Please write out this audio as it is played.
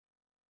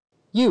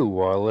You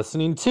are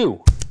listening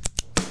to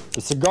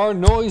the Cigar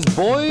Noise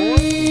Boys.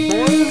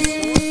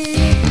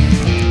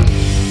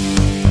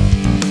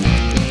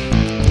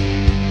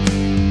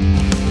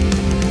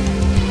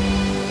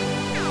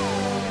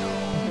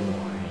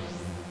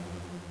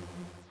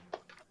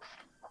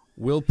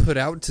 We'll put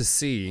out to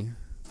sea.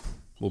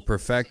 We'll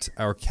perfect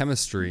our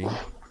chemistry.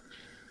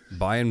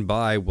 By and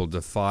by, we'll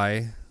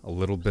defy a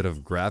little bit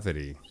of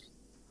gravity.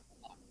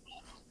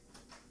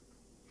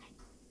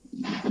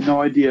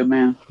 No idea,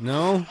 man.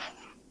 No?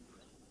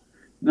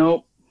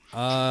 Nope.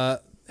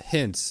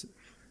 Hint.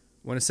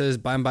 When it says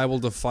by and by we'll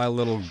defy a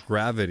little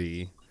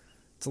gravity,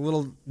 it's a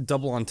little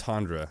double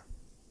entendre.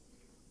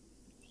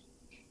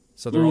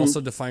 So they're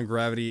also defying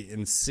gravity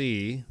in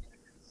sea,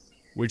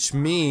 which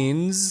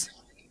means...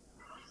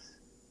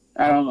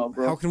 I don't know,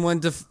 bro. How can one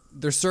they're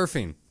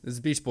surfing. This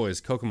is Beach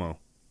Boys, Kokomo.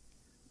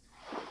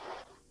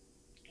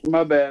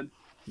 My bad.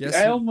 Yes.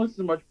 I don't listen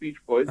to much Beach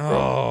Boys, bro.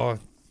 Oh,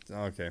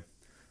 okay.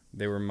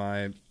 They were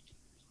my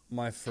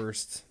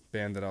first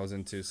band that I was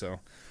into, so...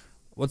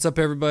 What's up,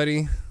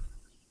 everybody?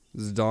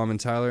 This is Dom and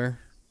Tyler.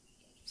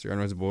 Cigar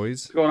Noise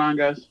Boys. What's going on,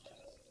 guys?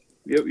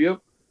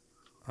 Yep.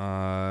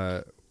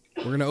 We're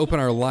going to open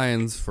our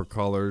lines for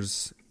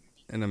callers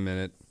in a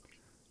minute.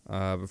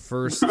 But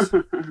first,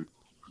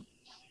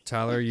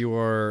 Tyler, you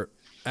are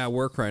at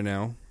work right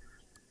now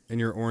in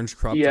your orange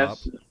crop top.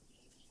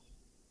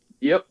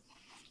 Yep.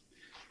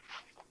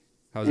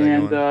 How's that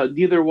going? And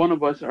neither one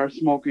of us are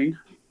smoking.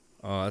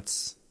 Oh,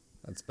 that's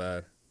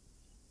bad.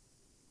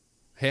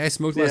 Hey, I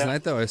smoked last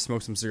night, though. I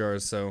smoked some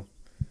cigars, so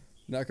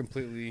not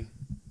completely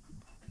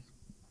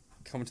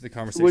coming to the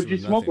conversation. What did you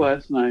smoke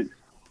last night?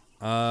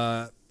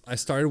 I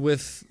started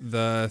with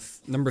the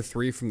number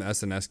 3 from the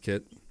SNS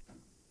kit.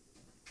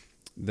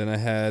 Then I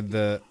had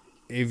the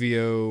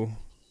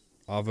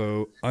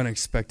Avo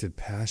Unexpected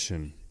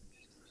Passion.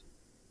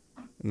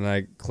 And then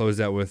I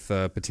closed out with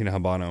Patina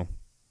Habano.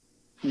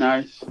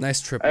 Nice.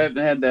 Nice trip. I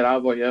haven't had that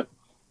Avo yet.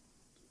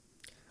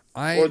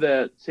 Or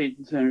that Saints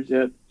and Sinners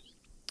yet.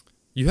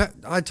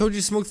 I told you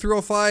to smoke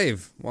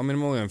 305. Well, I mean,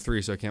 I'm only on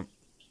 3, so I can't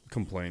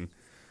complain.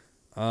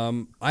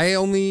 I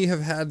only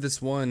have had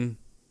this one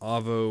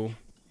Avo,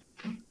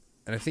 and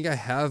I think I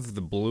have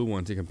the blue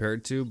one to compare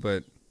it to,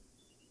 but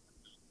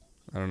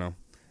I don't know.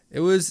 It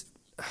was,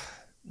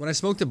 when I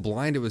smoked it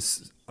blind, it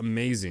was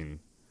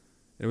amazing.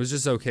 It was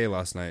just okay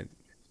last night.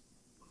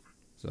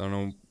 So I don't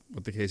know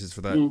what the case is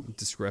for that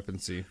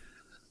discrepancy.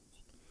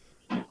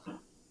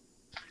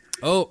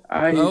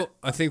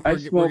 I think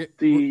we're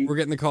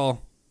getting the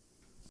call.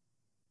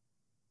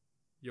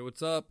 Yo,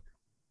 what's up?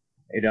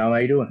 Hey, Dom, how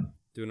you doing?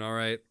 Doing all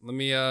right. Let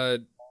me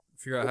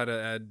figure out how to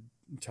add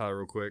Tyler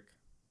real quick.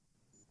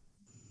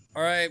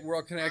 All right, we're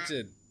all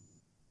connected.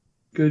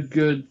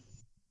 Good.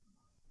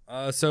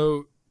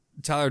 So,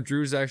 Tyler,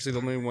 Drew's actually the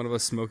only one of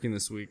us smoking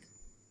this week.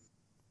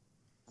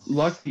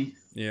 Lucky.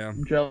 Yeah.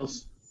 I'm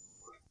jealous.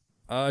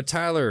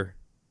 Tyler,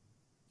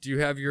 do you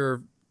have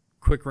your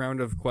quick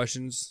round of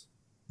questions?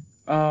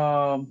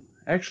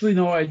 Actually,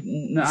 no,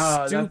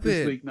 not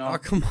this week, no. Oh,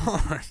 come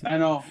on. I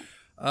know.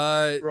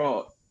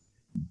 Bro.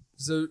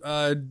 So,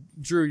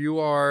 Drew, you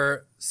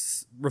are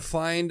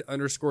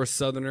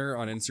refined_southerner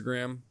on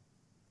Instagram.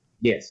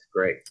 Yes,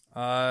 great.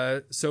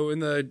 So in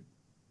the,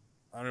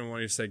 I don't know what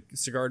you say,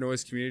 cigar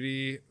noise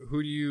community,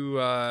 who do you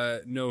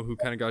know who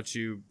kind of got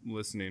you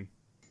listening?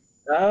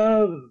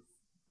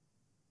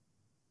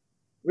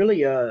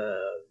 Really,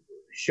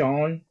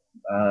 Sean,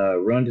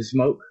 Run to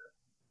Smoke,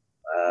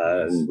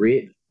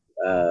 Rick,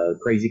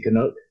 Crazy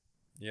Canuck.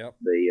 Yep.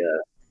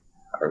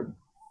 Our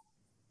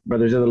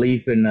Brothers of the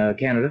Leaf in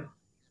Canada.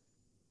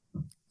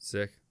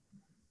 Sick.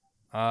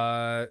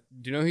 Do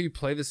you know who you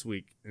play this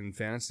week in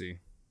fantasy?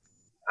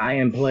 I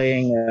am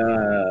playing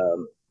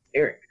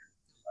Eric,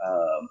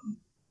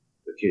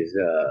 which is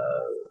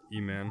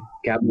E-Man.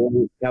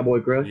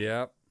 Cowboy Crush.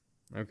 Yep.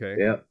 Okay.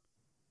 Yep.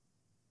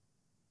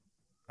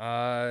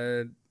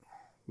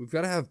 We've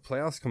got to have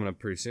playoffs coming up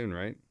pretty soon,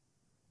 right?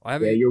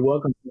 Yeah, you're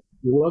welcome.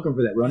 You're welcome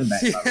for that running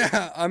back.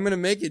 Yeah, I'm gonna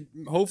make it.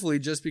 Hopefully,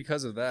 just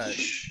because of that.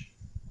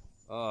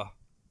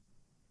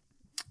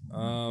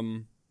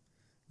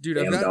 Dude,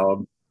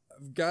 I've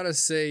got to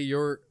say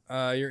your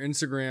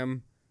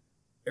Instagram,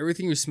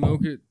 everything you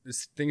smoke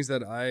is things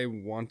that I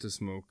want to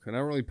smoke, and I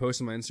don't really post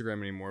on my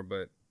Instagram anymore.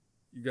 But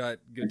you got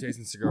good taste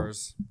in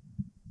cigars.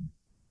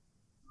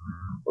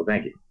 Well,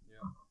 thank you.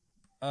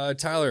 Yeah.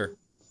 Tyler.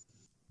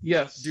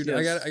 Yes, dude. Yes.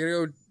 I gotta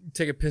go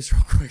take a piss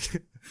real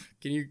quick.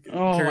 Can you carry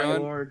on? Oh my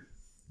Lord.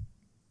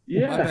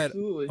 Yeah,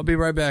 absolutely. I'll be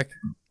right back.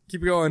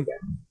 Keep going.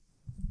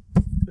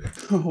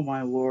 Oh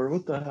my Lord,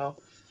 what the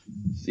hell?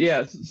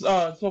 Yeah.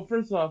 So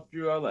first off,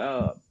 Drew,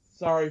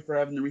 sorry for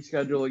having to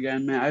reschedule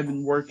again, man. I've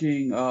been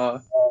working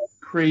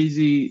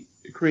crazy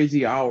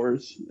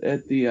hours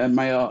at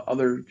my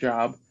other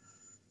job.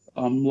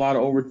 A lot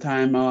of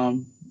overtime.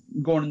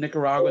 Going to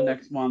Nicaragua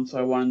next month, so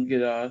I wanted to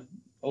get a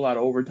lot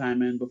of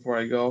overtime in before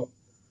I go.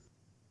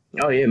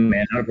 Oh yeah,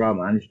 man, not a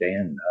problem. I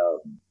understand.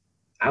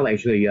 I'll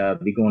actually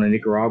be going to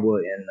Nicaragua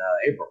in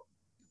April.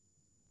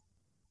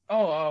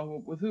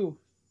 Oh, with who?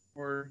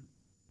 Or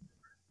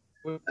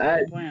What's Uh,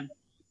 the plan?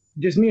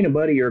 just me and a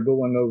buddy are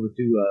going over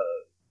to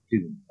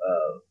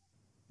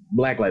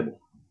Black Label,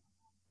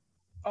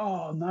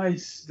 Oh,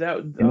 nice. That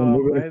and then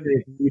we're I going to have,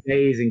 stay a few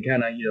days and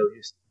kind of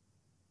just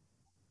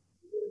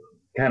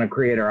kind of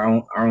create our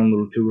own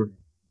little tour.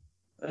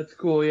 that's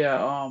cool.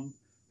 Yeah.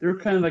 They're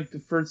kind of like the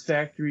first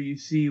factory you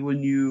see when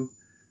you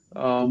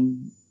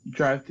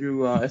drive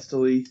through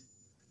Esteli.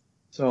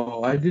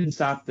 So I didn't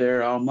stop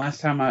there. Last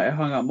time I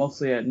hung out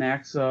mostly at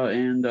Naxa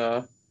and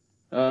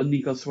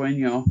Nico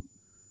Sueño.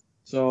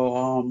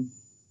 So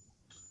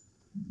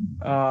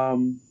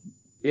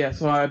yeah.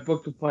 So I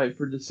booked a flight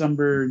for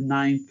December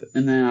 9th,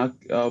 and then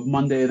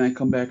Monday, and I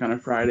come back on a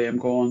Friday. I'm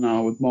going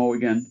with Mo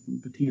again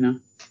from Patina.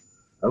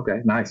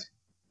 Okay, nice.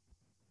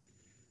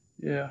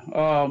 Yeah.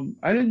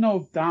 I didn't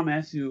know if Dom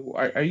asked you,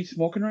 are you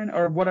smoking right now?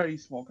 Or what are you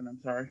smoking? I'm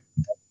sorry.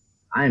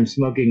 I am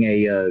smoking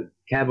a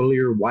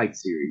Cavalier White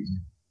Series.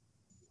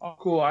 Oh,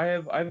 cool.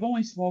 I've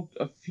only smoked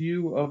a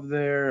few of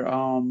their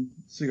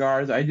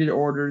cigars. I did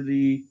order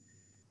the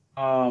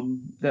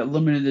that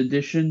limited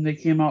edition they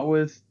came out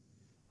with,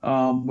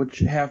 which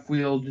Half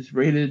Wheel just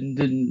rated and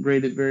didn't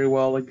rate it very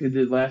well like they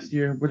did last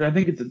year. Which I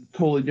think it's a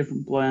totally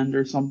different blend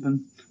or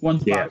something.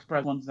 One's Yeah. box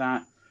press, one's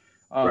not.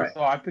 Right.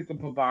 So I picked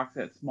up a box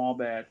at small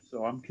batch.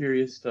 So I'm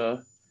curious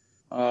to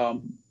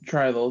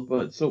try those.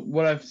 But so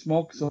what I've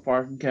smoked so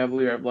far from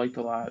Cavalier, I've liked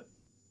a lot.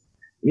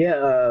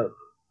 Yeah,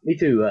 me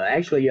too.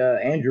 Actually,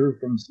 Andrew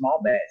from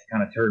Small Batch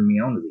kind of turned me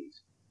on to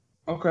these.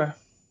 Okay.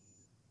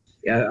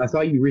 Yeah, I saw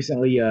you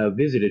recently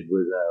visited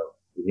with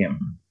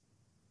him.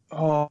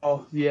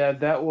 Oh yeah,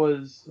 that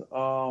was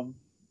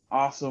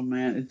awesome,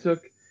 man. I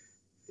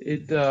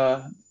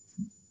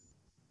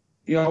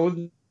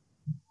wasn't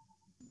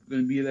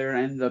gonna be there and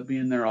I ended up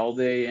being there all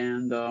day,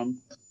 and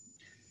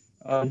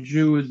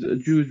Jew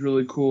is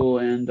really cool,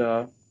 and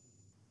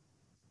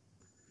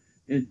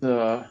it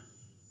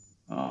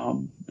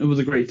it was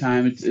a great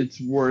time. It's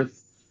worth.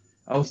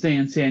 I was staying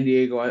in San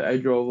Diego. I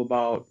drove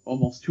about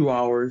almost 2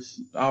 hours,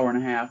 hour and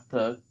a half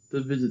to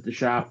visit the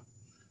shop.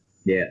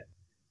 Yeah,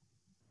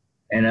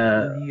 and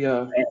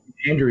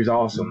Andrew's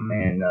awesome,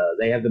 man.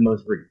 They have the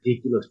most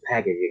ridiculous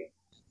packaging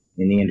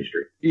in the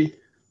industry.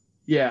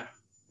 Yeah,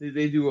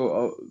 they do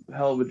a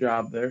hell of a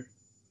job there.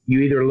 You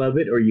either love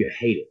it or you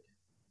hate it.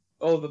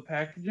 Oh, the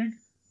packaging?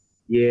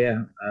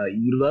 Yeah,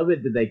 you love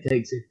it that they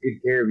take such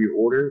good care of your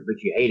order, but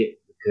you hate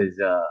it because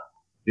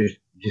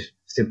just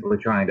simply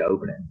trying to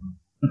open it.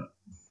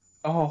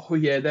 Oh,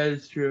 yeah, that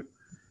is true.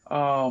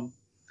 Have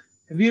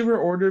you ever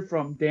ordered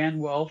from Dan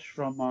Welsh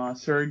from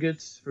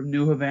Surrogates from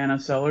New Havana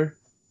Cellar?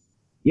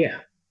 Yeah,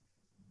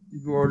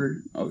 You've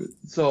ordered. Oh,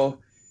 so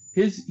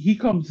his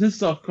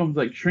stuff comes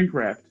like shrink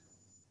wrapped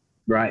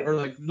right. or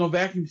like no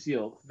vacuum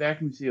sealed.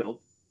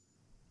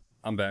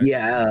 I'm back.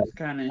 Yeah, It's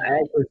kind of I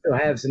actually still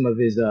have some of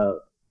his.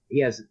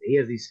 He has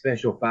these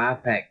special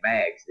 5-pack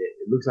bags that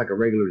it looks like a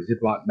regular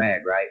Ziploc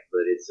bag, right?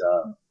 But it's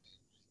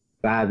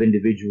 5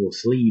 individual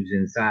sleeves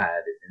inside,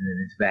 and then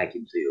it's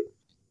vacuum sealed.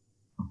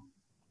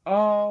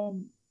 I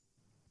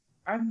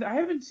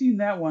haven't seen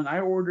that one. I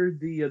ordered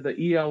the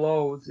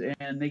ELOs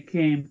and they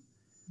came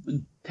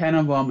 10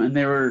 of them and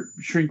they were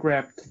shrink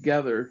wrapped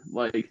together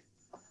like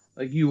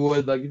you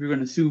would like if you're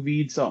gonna sous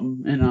vide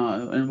something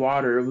in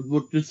water. It would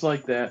look just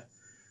like that.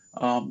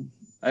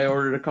 I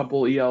ordered a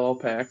couple ELO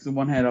packs and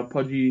one had a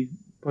pudgy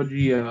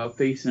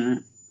face in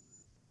it,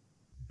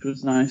 which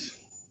was nice.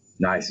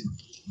 Nice.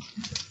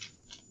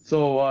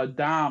 So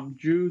Dom,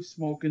 Drew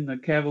smoking the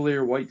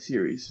Cavalier White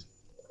Series.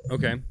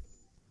 Okay.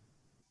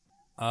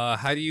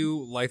 How do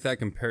you like that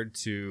compared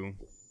to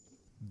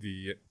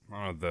the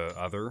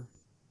other?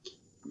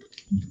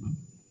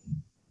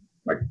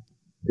 Like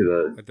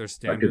to Like their the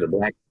standard.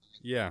 black.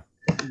 Yeah.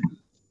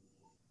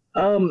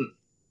 I mean,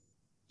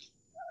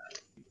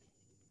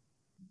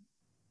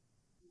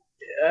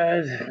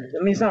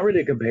 it's not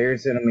really a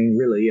comparison. I mean,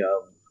 really,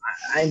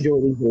 I enjoy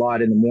these a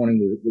lot in the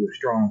morning with a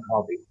strong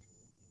coffee.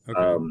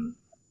 Okay.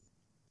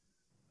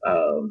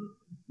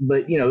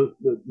 But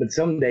but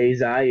some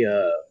days I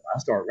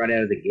start right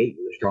out of the gate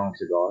with a strong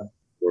cigar,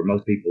 where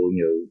most people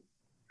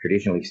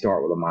traditionally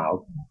start with a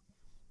mild.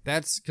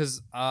 That's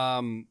because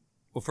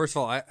well, first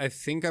of all, I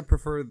think I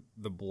prefer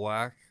the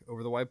black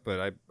over the white, but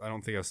I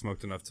don't think I've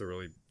smoked enough to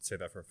really say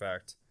that for a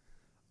fact.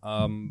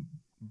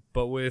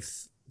 But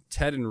with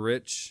Ted and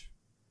Rich,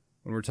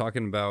 when we're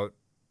talking about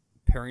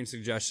pairing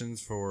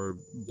suggestions for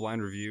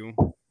blind review,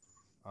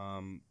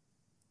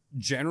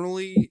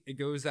 generally it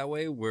goes that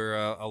way where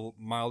a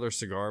milder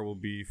cigar will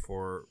be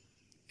for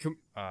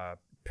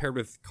paired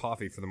with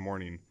coffee for the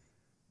morning.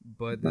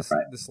 But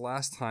this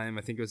last time,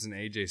 I think it was an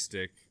AJ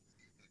stick,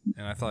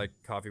 and I thought like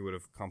coffee would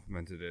have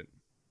complemented it.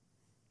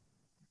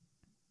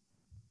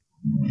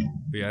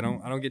 But yeah, I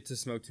don't get to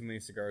smoke too many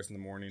cigars in the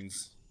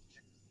mornings.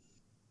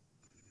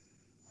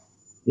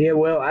 Yeah,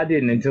 well, I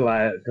didn't until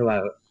I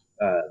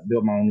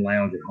built my own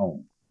lounge at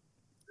home.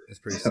 It's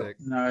pretty sick.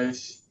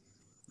 Nice.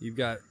 You've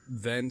got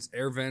vents,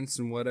 air vents,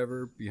 and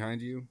whatever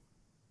behind you.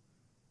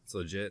 It's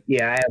legit.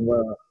 Yeah, I have.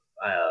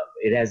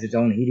 It has its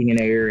own heating and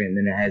air, and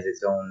then it has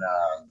its own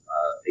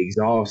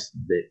exhaust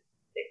that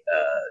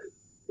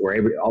where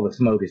all the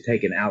smoke is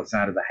taken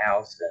outside of the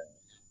house and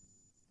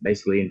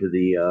basically into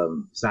the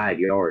side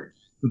yard.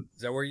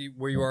 Is that where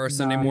you are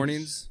Sunday Nice.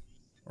 mornings,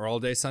 or all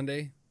day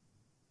Sunday?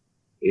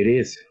 It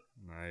is,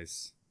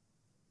 Nice.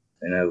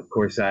 and of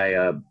course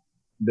I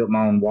built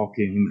my own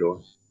walk-in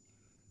humidor.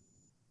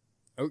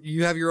 Oh,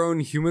 you have your own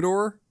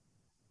humidor?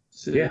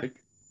 Sick. Yeah. You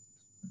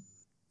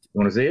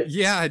want to see it?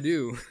 Yeah, I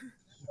do.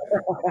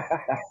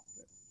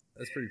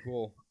 That's pretty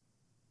cool.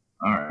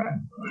 All right.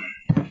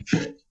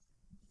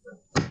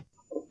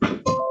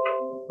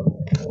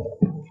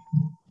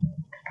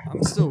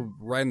 I'm still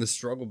riding the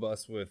struggle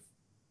bus with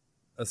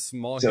a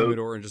small So-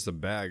 humidor and just a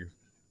bag.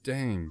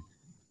 Dang.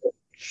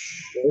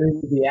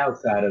 There's the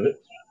outside of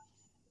it,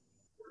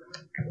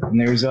 and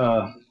there's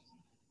Doug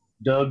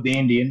the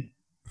Indian.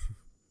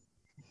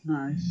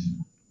 Nice.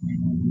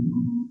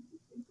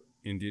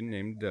 Indian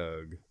named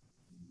Doug.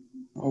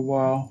 Oh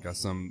wow. Got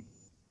some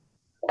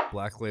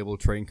Black Label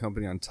Trading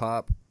Company on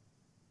top.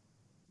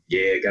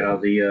 Yeah, got all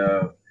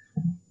the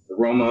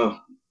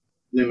Aroma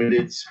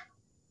Limiteds.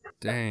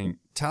 Dang.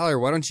 Tyler,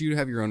 why don't you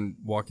have your own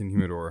walk-in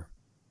humidor?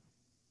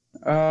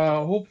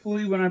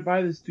 Hopefully when I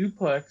buy this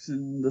duplex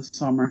in the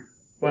summer,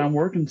 but I'm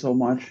working so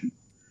much.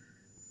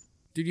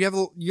 Dude,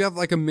 you have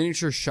like a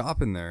miniature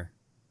shop in there.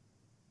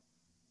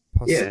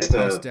 Yeah, it's,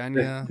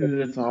 Pausania. Dude,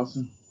 that's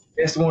awesome.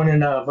 That's the one in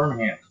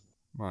Birmingham.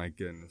 My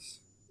goodness.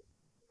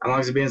 How long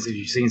has it been since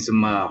you've seen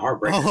some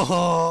Heartbreakers?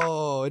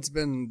 Oh, it's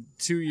been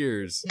 2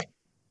 years.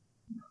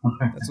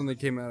 That's when they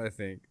came out, I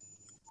think.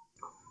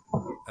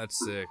 That's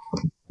sick.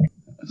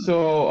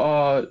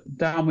 So,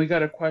 Dom, we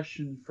got a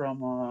question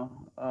from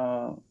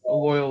a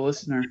loyal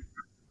listener.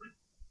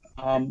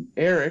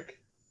 Eric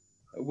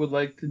would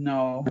like to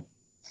know,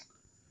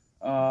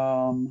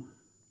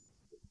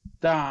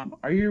 Dom,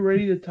 are you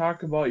ready to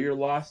talk about your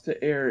loss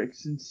to Eric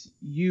since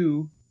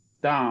you,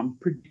 Dom,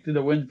 predicted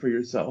a win for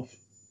yourself?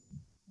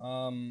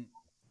 I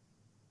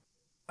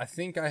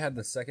think I had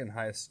the second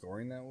highest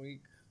scoring that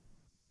week,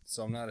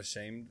 so I'm not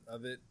ashamed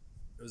of it.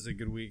 It was a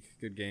good week,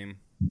 good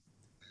game.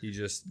 He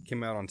just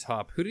came out on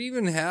top. Who did he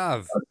even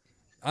have?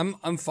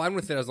 I'm fine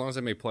with it as long as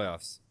I make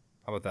playoffs.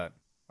 How about that?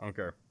 I don't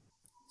care.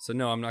 So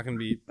no, I'm not gonna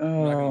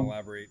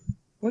elaborate.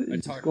 What I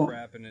is talked going?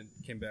 crap and it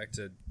came back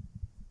to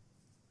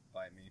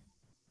bite me.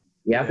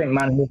 Yeah, I think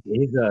mine his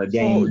game is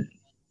gonna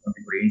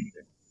be pretty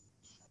interesting.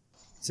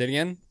 Say it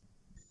again.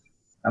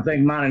 I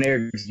think mine and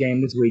Eric's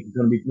game this week is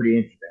going to be pretty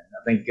interesting.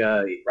 I think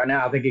right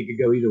now, I think it could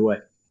go either way.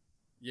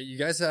 Yeah, you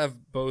guys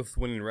have both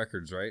winning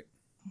records, right?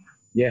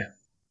 Yeah.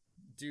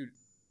 Dude,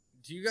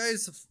 do you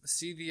guys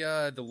see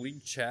the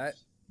league chat?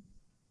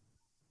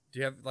 Do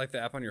you have like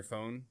the app on your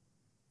phone?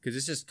 Because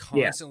it's just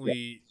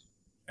constantly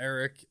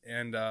Eric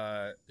and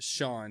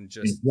Sean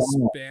just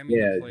spamming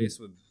the place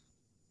with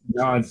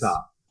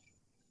nonstop.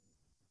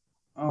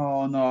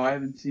 Oh no, I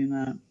haven't seen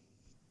that.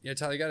 Yeah,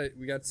 Tyler,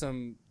 we got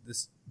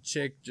this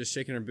chick just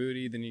shaking her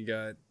booty. Then you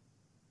got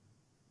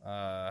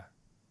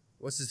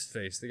what's his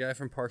face? The guy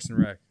from Parks and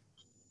Rec,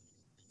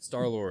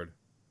 Star-Lord.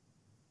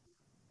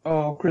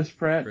 Oh, Chris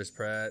Pratt. Chris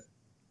Pratt.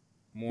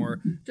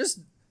 More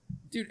just,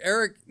 dude.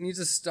 Eric needs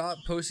to stop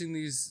posting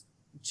these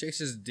chicks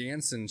just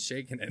dancing,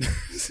 shaking it.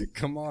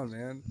 Come on,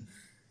 man.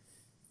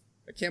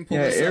 I can't pull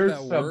this Eric's,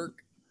 up at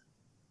work.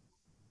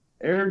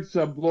 Eric's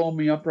blowing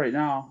me up right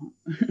now.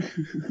 I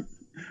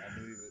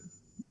believe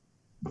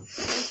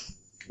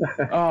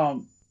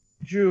it.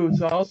 Drew,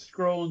 so I was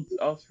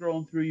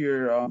scrolling through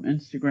your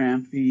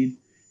Instagram feed,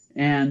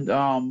 and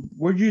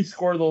where'd you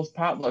score those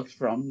potlucks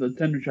from? The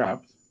tender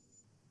chops.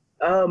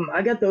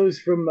 I got those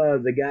from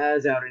the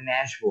guys out in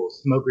Nashville,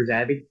 Smokers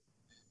Abbey.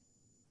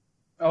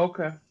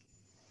 Okay.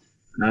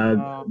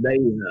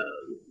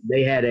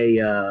 They had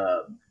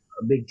a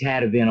big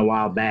tat event a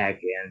while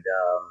back, and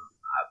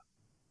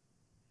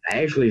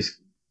I actually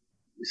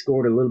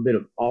scored a little bit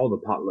of all the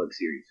potluck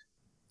series.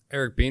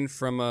 Eric Bean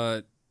from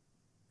are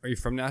you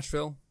from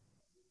Nashville?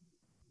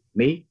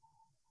 Me?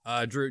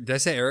 Drew, did I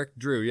say Eric?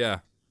 Drew,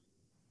 yeah.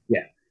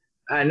 Yeah.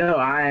 I know.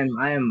 I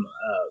am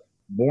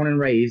born and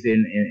raised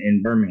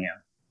in Birmingham,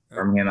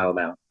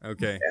 Alabama.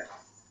 Okay. Yeah.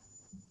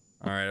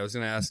 All right. I was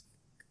gonna ask.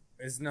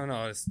 It's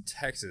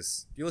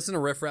Texas. Do you listen to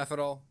Riff Raff at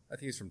all? I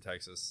think he's from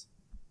Texas.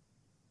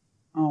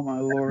 Oh my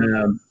lord.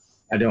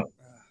 I don't.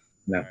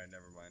 No. All right,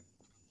 never mind.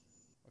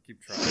 I'll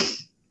keep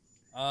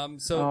trying.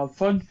 So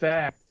Fun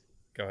fact.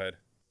 go ahead.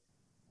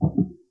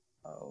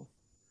 Oh,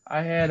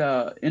 I had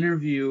a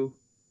interview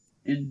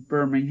in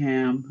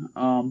Birmingham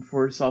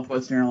for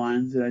Southwest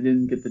Airlines, and I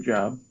didn't get the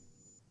job.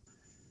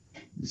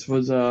 This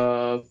was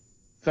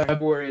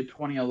February of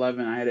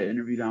 2011. I had an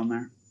interview down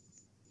there.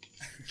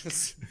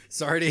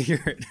 Sorry to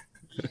hear it.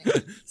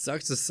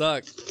 Sucks to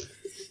suck.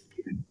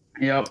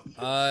 Yep.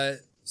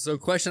 So a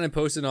question I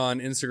posted on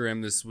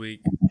Instagram this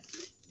week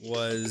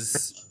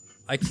was,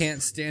 I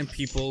can't stand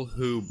people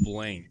who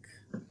blank.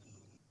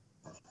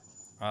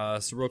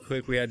 So real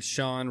quick, we had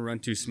Sean Run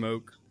to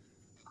Smoke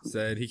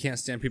said he can't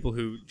stand people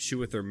who chew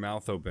with their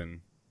mouth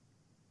open.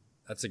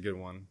 That's a good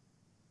one.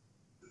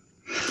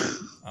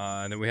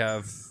 And then we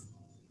have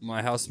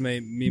my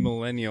housemate Me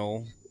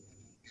Millennial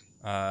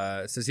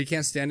It says he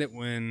can't stand it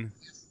when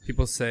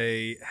people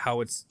say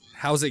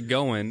how's it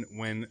going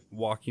when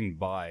walking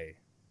by.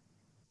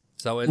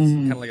 So it's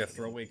kind of like a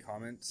throwaway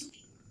comment.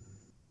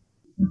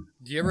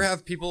 Do you ever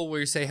have people where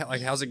you say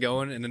like how's it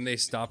going, and then they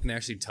stop and they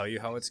actually tell you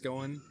how it's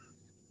going,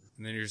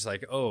 and then you're just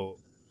like, oh,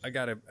 I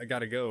gotta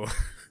go.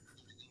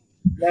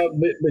 No,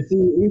 but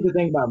see, here's the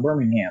thing about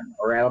Birmingham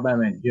or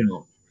Alabama in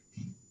general.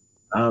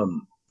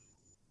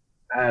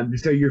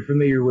 So you're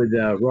familiar with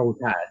Roll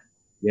Tide,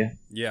 yeah?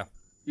 Yeah.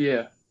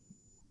 Yeah.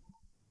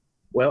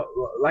 Well,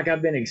 like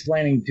I've been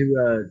explaining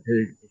to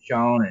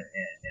Sean and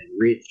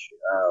Rich,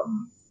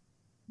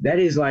 that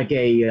is like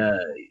a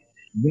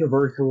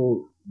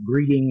universal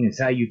greeting and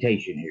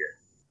salutation here.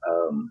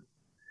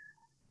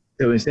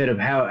 So instead of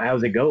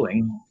how's it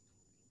going,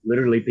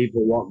 literally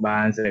people walk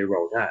by and say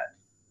Roll Tide.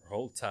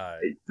 Roll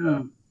Tide.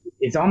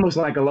 It's almost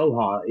like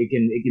aloha. It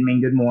can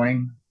mean good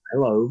morning,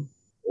 hello,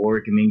 or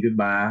it can mean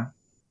goodbye.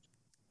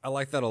 I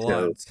like that a lot.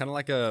 So, it's kind of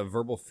like a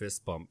verbal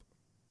fist bump.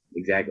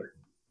 Exactly.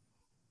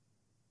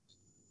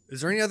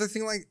 Is there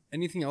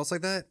anything else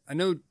like that? I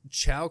know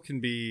ciao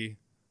can be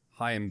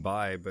hi and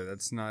bye, but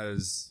that's not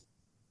as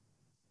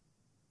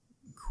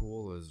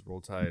cool as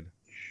Roll Tide.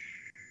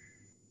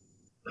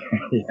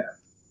 Yeah.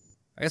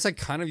 I guess I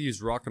kind of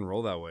use rock and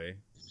roll that way,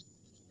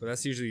 but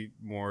that's usually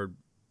more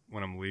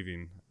when I'm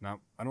leaving.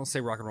 I don't say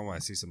rock and roll when I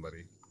see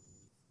somebody.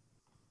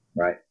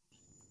 Right.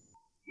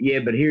 Yeah,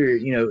 but here,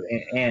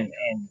 and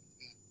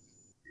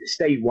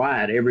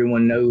statewide,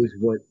 everyone knows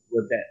what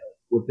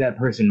that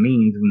person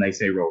means when they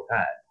say Roll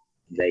Tide.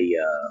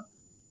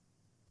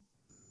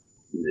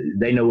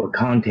 They know what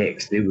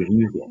context it was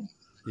used in.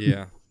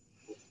 Yeah.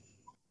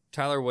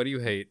 Tyler, what do you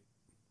hate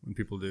when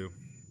people do?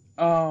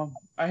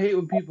 I hate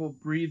when people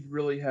breathe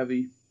really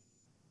heavy.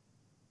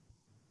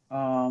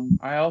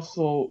 I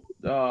also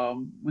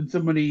when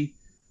somebody,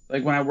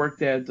 like when I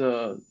worked at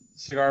the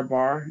cigar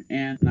bar,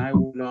 and I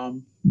would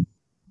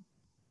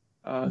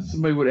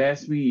somebody would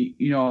ask me,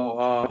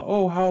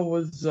 oh, how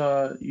was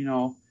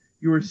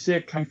you were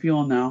sick, how you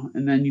feeling now?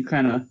 And then you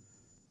kind of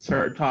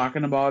start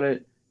talking about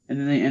it, and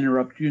then they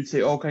interrupt you and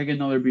say, oh, can I get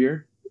another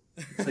beer?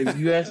 It's like, if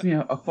you ask me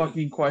a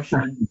fucking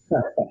question,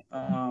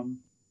 I'm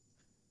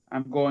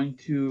going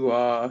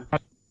to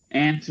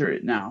answer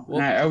it now.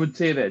 Well, and I would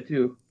say that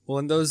too. Well,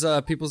 in those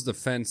people's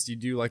defense, you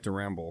do like to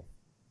ramble.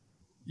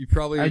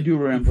 I do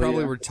ramble. You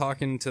probably were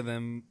talking to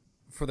them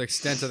for the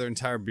extent of their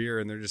entire beer,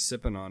 and they're just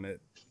sipping on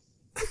it.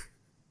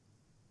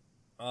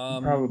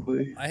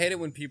 Probably. I hate it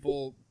when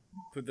people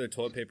put the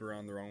toilet paper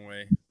on the wrong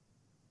way.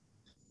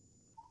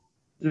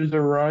 There's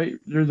a right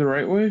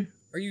way?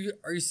 Are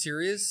you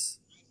serious?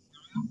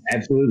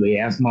 Absolutely.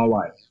 Ask my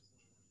wife.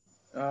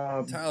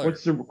 Tyler,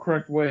 what's the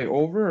correct way?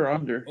 Over or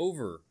under?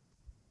 Over.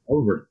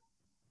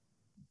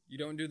 You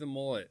don't do the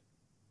mullet.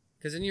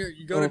 Because then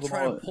you go to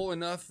try to pull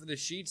enough of the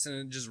sheets and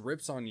it just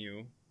rips on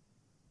you.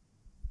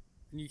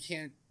 And you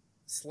can't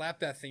slap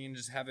that thing and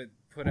just have it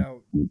put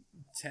out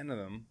 10 of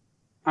them.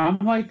 I'm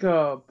like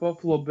a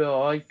Buffalo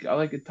Bill. I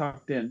like it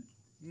tucked in.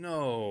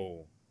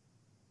 No.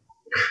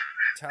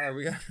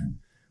 Tyler,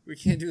 we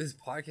can't do this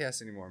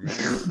podcast anymore,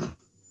 man.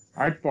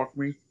 I'd fuck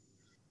me.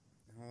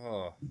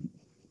 Oh.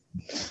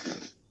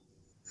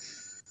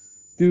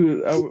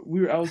 Dude, I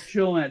was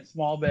chilling at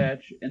Small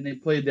Batch and they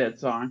played that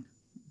song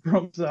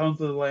from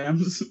Sounds of the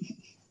Lambs.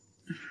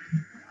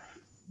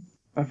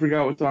 I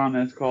forgot what song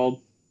that's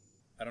called.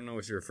 I don't know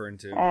what you're referring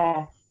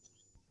to.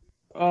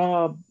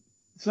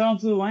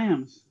 Sounds of the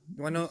Lambs.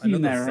 I know the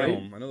film.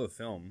 Right? I know the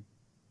film.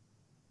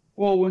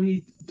 Well, when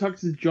he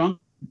tucks his junk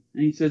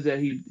and he says that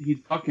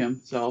he'd fuck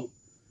himself,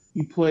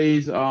 he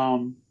plays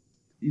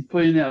he's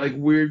playing that like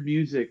weird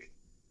music,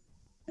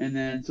 and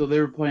then so they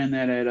were playing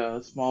that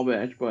at Small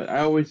Batch. But I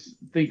always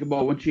think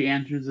about when he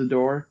answers the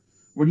door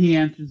and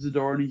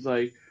he's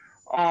like,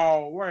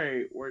 "Oh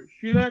wait,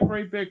 she that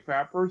great big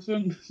fat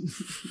person?"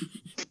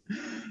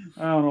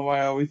 I don't know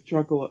why I always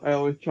chuckle at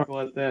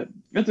that.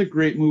 That's a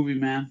great movie,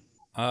 man.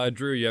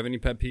 Drew, you have any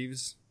pet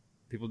peeves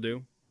people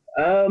do?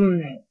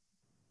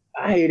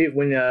 I hate it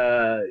when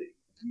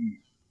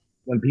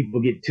people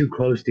get too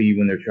close to you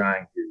when they're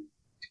trying to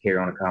carry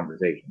on a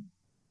conversation.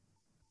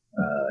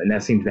 And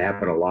that seems to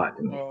happen a lot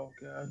to me. Oh,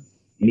 God.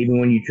 And even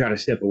when you try to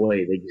step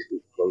away, they just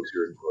get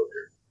closer and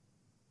closer.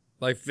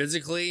 Like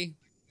physically?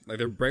 Like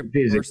they're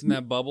bursting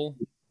that bubble?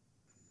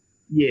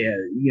 Yeah,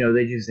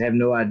 they just have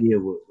no idea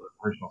what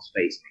personal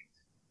space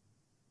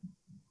means.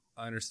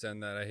 I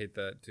understand that. I hate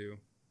that too.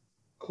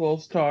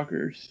 Close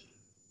talkers.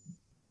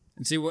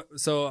 And see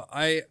so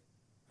I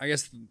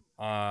guess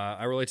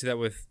I relate to that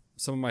with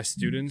some of my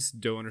students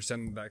don't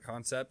understand that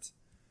concept.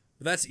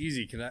 But that's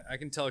easy. I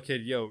can tell a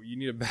kid, yo, you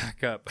need to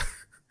back up.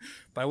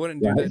 But I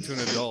wouldn't do that to an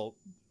adult.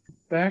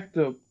 Backed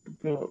up.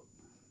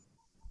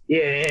 Yeah,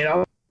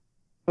 it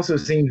also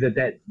seems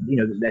that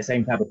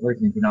same type of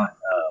person cannot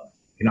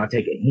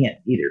take a hint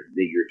either,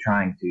 that you're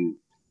trying to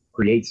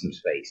create some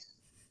space.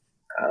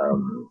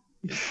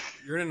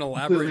 You're in an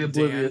elaborate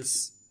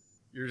dance.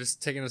 You're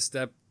just taking a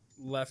step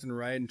left and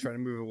right and trying to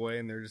move away,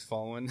 and they're just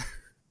following.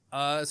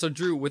 So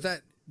Drew, with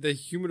the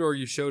humidor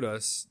you showed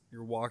us,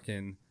 your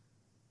walk-in,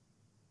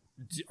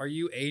 Are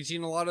you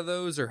aging a lot of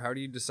those, or how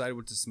do you decide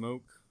what to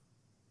smoke?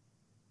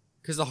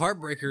 Because the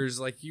Heartbreakers,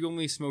 like, you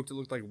only smoked, it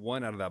looked like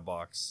one out of that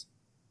box.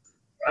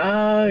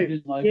 I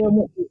didn't like Yeah,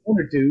 it. one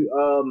or two.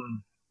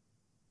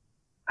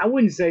 I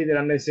wouldn't say that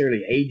I'm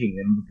necessarily aging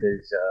them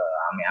because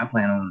I mean I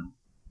plan on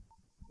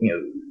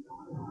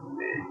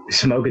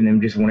smoking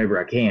them just whenever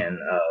I can.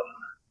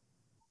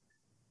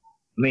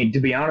 I mean, to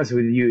be honest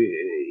with you,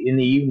 in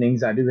the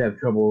evenings I do have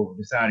trouble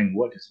deciding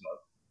what to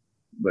smoke.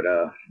 But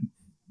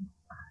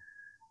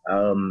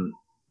um,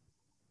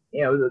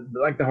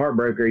 like the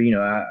Heartbreaker,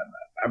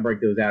 I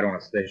break those out on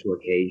a special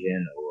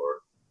occasion,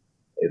 or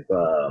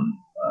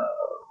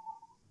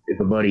if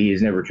a buddy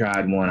has never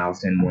tried one, I'll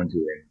send one to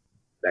him.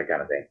 That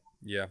kind of thing.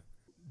 Yeah.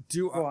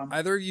 Do Go on.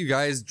 either of you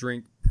guys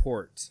drink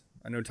port?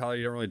 I know, Tyler,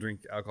 you don't really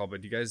drink alcohol,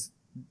 but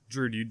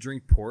Drew, do you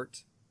drink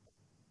port?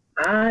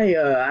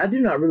 I do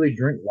not really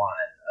drink wine.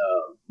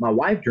 My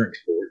wife drinks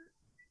port.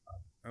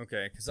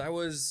 Okay, because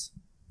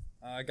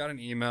I got an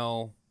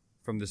email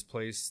from this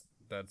place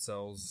that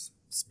sells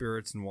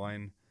spirits and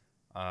wine,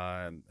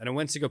 and I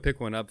went to go pick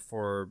one up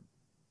for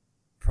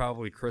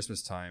probably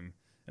Christmas time,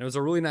 and it was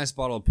a really nice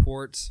bottle of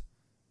port,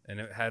 and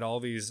it had all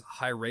these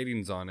high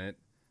ratings on it,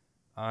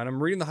 and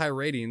I'm reading the high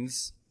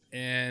ratings,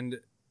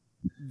 and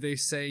they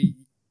say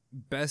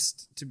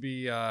best to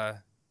be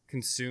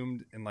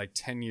consumed in like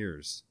 10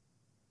 years.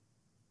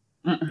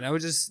 And that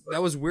was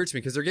weird to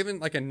me because they're giving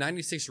like a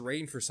 96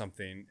 rating for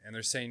something, and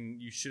they're saying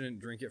you shouldn't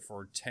drink it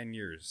for 10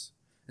 years.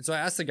 And so I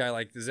asked the guy,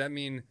 like, does that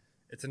mean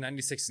it's a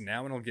 96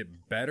 now and it'll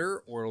get better,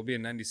 or it'll be a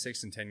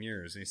 96 in 10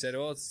 years? And he said,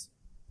 well, it's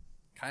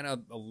kind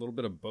of a little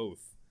bit of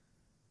both.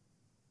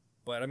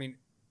 But I mean,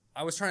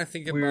 I was trying to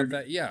think about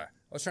that. Yeah,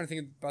 I was trying to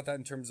think about that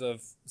in terms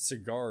of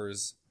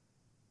cigars.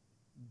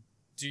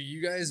 Do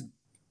you guys?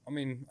 I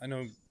mean, I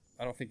don't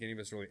think any of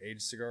us really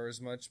age cigars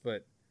much,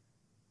 but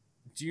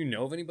do you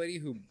know of anybody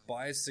who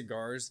buys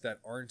cigars that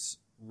aren't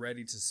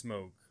ready to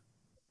smoke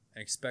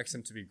and expects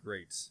them to be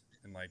great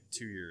in like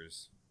 2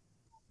 years?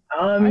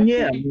 Yeah, I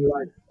mean,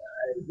 like,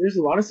 there's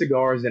a lot of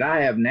cigars that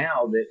I have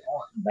now that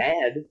aren't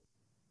bad,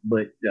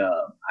 but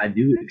I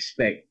do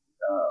expect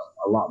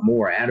a lot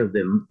more out of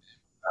them,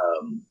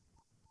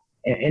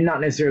 and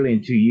not necessarily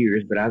in 2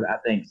 years, but I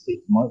think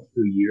 6 months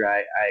to a year,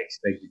 I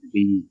expect it to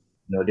be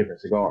a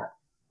different cigar.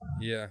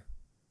 Yeah.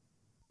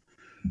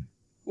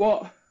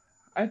 Well,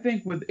 I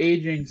think with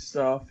aging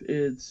stuff,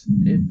 it's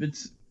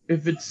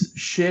if it's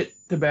shit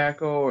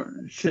tobacco or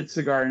shit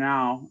cigar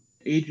now,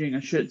 aging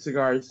a shit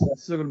cigar is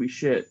still gonna be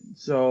shit.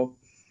 So,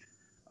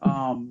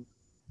 I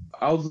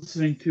was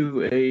listening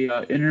to a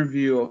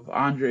interview of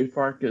Andre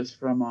Farkas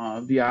from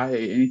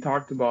Viaje, and he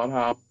talked about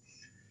how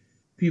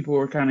people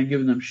were kind of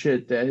giving them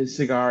shit that his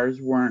cigars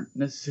weren't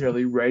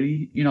necessarily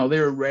ready. They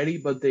were ready,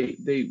 but they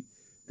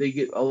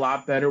get a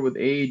lot better with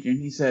age. And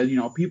he said,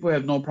 people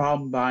have no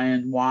problem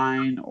buying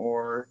wine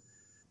or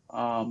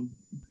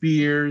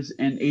beers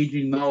and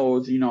aging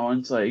those, and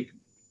it's like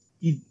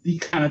he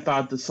kind of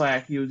thought the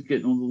slack he was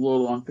getting was a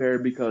little unfair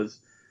because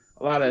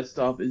a lot of that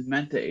stuff is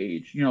meant to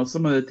age.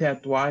 Some of the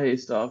Tatuaje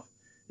stuff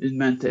is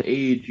meant to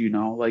age.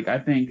 Like I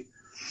think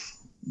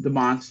the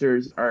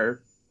monsters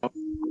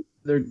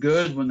they're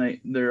good when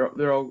they're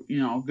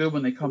good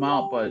when they come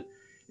out, but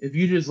if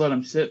you just let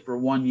them sit for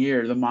 1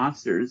 year, the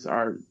monsters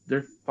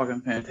they're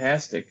fucking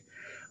fantastic.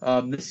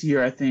 This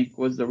year I think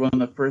was one of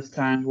the first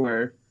times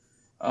where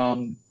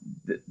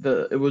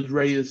it was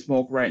ready to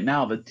smoke right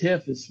now. The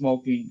TIFF is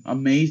smoking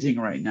amazing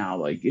right now.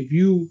 Like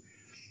and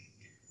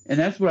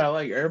that's what I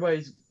like.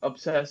 Everybody's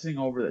obsessing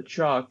over the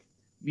Chuck.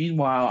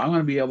 Meanwhile, I'm going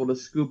to be able to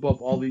scoop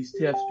up all these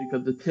TIFFs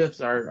because the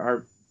TIFFs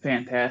are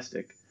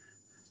fantastic.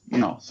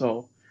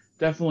 So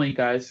definitely,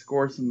 guys,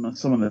 score some of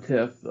the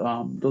TIFF.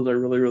 Those are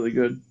really, really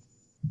good.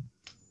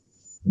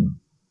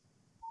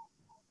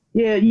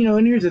 Yeah,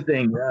 and here's the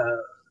thing: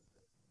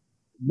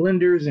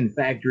 blenders and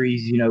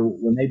factories,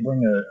 when they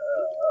bring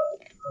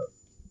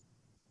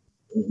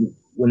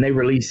when they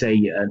release a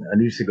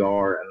new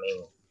cigar, I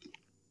mean,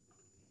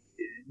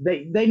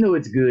 they know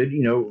it's good,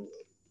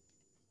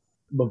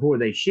 before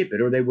they ship it,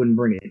 or they wouldn't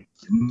bring it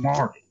to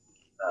market.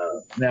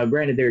 Now,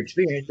 granted, their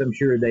experience, I'm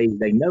sure they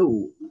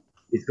know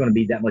it's going to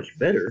be that much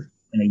better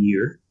in a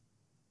year,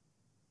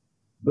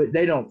 but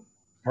they don't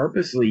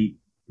purposely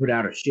put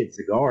out a shit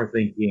cigar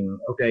thinking,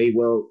 okay,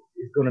 well,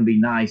 it's going to be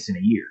nice in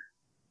a year.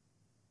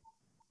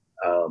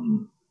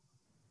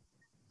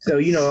 So,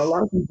 a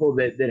lot of people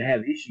that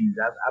have issues,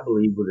 I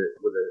believe, with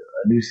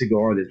a new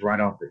cigar that's right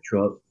off the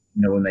truck,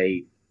 when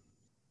they,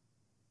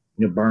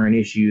 burn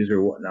issues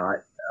or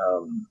whatnot.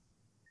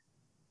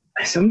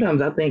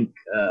 Sometimes I think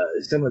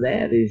some of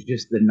that is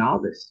just the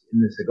novice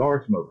in the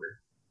cigar smoker.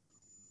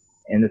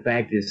 And the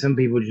fact is, some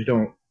people just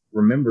don't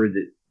remember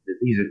that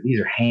these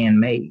are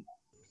handmade.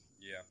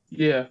 Yeah.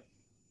 Yeah.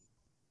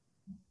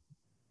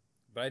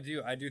 But I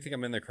do think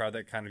I'm in the crowd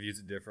that kind of views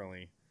it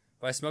differently.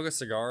 If I smoke a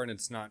cigar and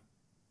it's not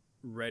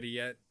ready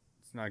yet,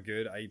 it's not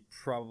good, I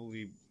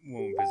probably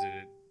won't visit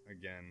it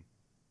again.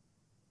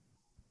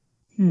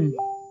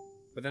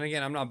 But then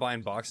again, I'm not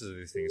buying boxes of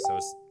these things, so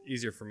it's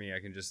easier for me. I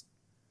can just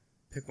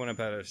pick one up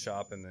at a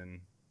shop and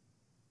then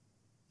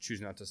choose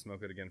not to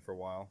smoke it again for a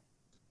while.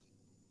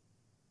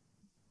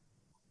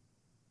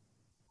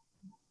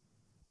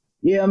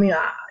 Yeah, I mean,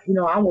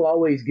 I will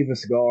always give a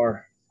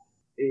cigar.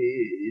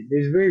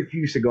 There's very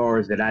few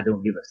cigars that I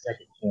don't give a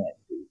second chance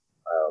to.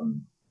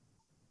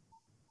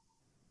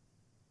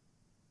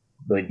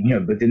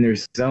 But then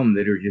there's some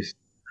that are just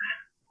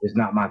it's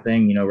not my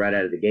thing, right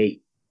out of the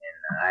gate,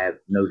 and I have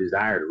no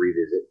desire to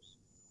revisit.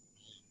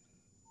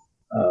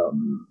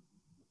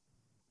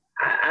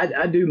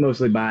 I do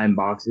mostly buy in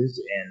boxes,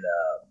 and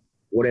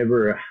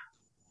whatever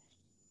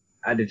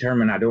I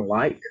determine I don't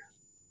like,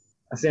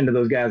 I send to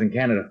those guys in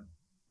Canada.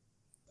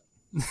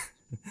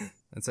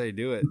 That's how you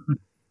do it.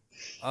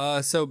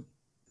 So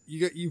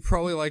you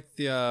probably like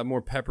the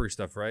more peppery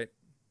stuff, right?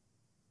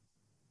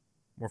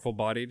 More full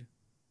bodied.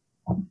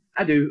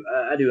 I do.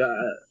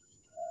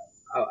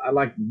 I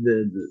like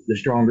the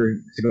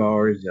stronger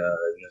cigars.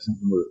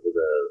 Something with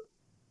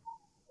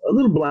a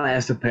little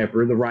blast of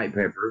pepper, the right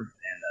pepper,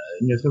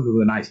 and something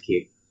with a nice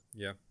kick.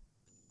 Yeah.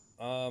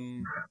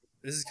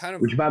 This is kind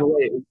of. Which, by the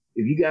way,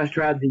 if you guys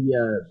tried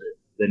the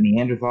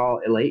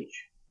Neanderthal LH.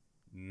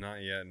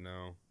 Not yet,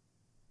 no.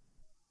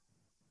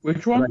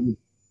 Which one?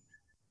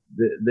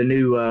 The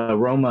new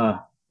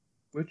Roma.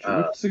 Which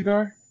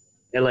cigar?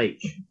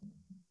 LH.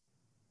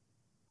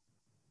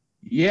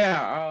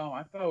 Yeah,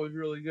 I thought it was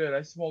really good.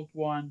 I smoked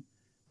one,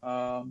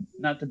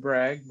 not to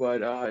brag,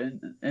 but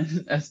in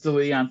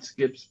Esteli on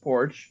Skip's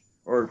porch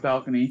or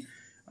balcony,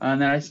 and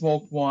then I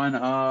smoked one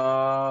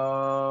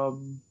a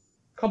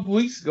couple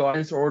weeks ago. I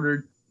just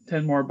ordered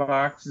 10 more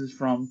boxes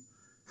for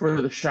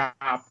the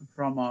shop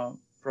from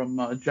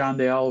John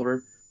Day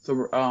Oliver.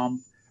 So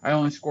I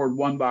only scored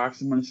one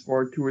box. I'm going to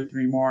score 2 or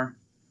 3 more.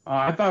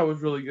 I thought it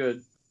was really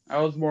good. I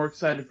was more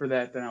excited for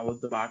that than I was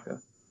the Baca.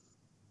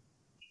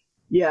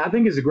 Yeah, I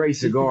think it's a great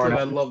cigar.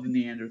 Because I love the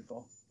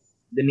Neanderthal.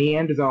 The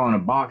Neanderthal on a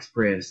box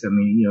press, I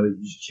mean,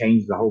 it just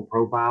changed the whole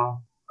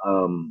profile.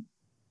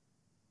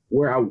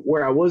 Where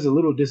I was a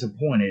little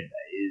disappointed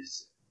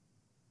is,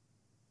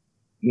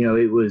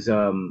 it was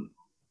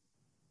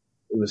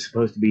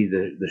supposed to be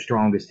the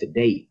strongest to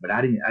date, but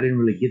I didn't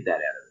really get that out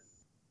of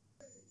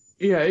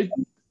it. Yeah,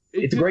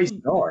 it's a great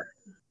cigar.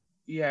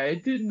 Yeah,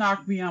 it did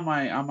knock me on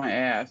my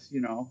ass,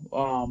 and I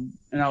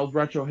was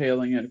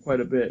retrohaling it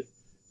quite a bit.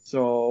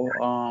 So,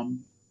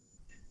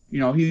 he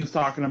was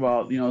talking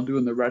about,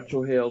 doing the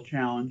retrohale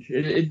challenge.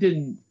 It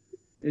didn't,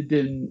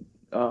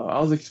 I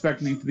was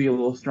expecting it to be a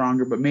little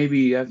stronger, but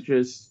maybe that's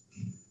just,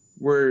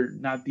 we're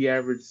not the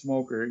average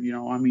smoker,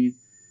 I mean,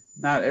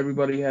 not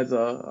everybody has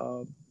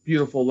a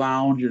beautiful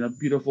lounge and a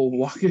beautiful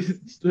walk-in,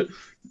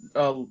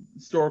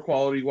 store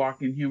quality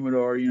walk-in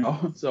humidor,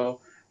 so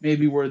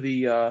maybe we're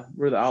the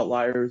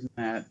outliers in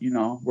that,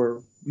 where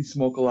we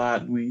smoke a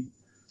lot and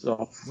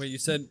so. Wait, you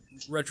said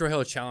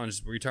retrohale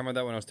challenge. Were you talking about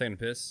that when I was taking a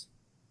piss?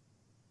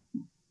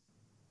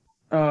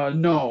 No.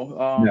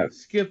 No.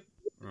 Skip.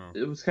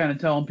 It was kind of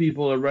telling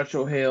people to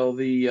retrohale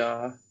the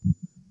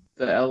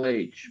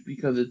LH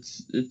because it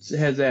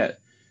has that,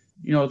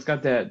 it's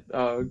got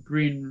that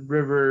Green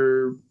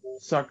River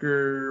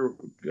sucker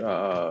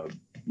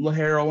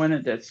Ligero in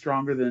it that's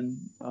stronger than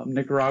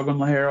Nicaraguan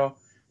Ligero.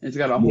 And it's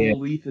got a whole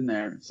leaf in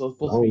there, so it's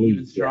supposed to be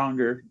even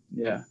stronger.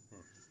 Yeah.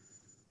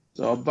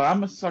 So, but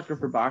I'm a sucker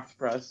for box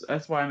press.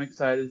 That's why I'm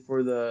excited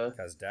for the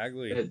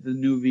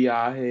new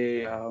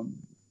Viaje.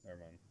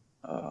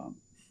 The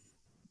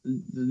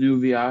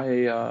new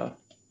Viaje.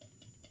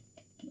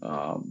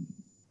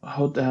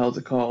 What the hell is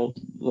it called?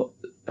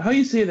 How do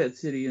you say that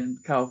city in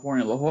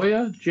California? La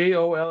Jolla?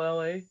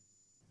 Jolla?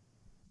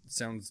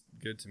 Sounds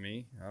good to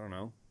me. I don't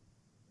know.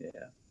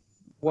 Yeah.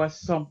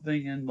 West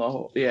something in La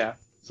Jolla. Yeah.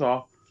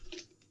 So,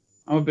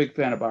 I'm a big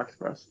fan of box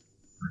press.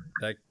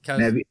 That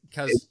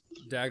Cas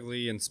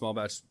Dagley and small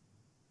batch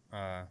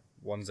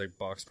one's like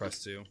box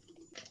press too.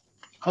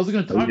 I was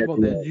going to talk about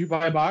that. Did you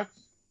buy a box?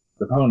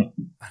 The Pony.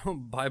 I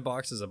don't buy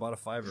boxes. I bought a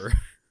 5er.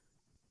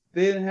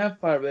 They didn't have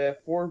 5. They had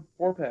 4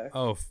 packs.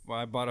 Oh,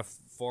 I bought a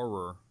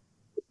 4er.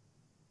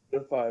 A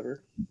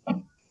 5er.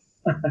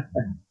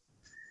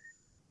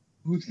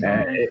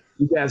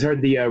 You guys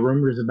heard the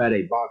rumors about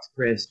a box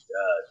pressed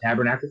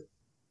Tabernacle?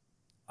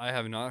 I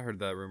have not heard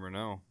that rumor.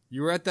 No.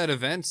 You were at that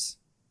event,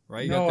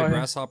 right? You No, got the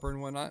grasshopper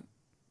and whatnot.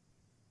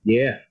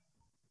 Yeah.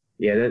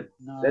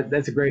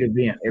 That's a great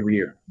event every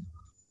year.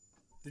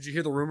 Did you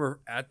hear the rumor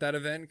at that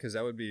event? Because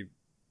that would be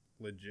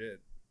legit.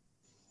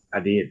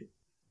 I did.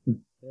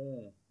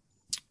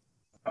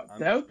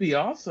 That would be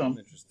awesome. I'm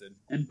interested.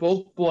 And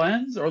both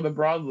blends or the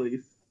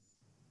broadleaf?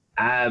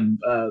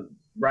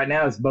 Right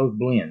now it's both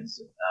blends.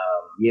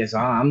 Yes,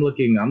 I'm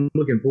looking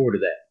forward to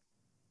that.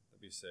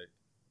 That'd be sick.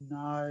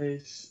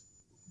 Nice.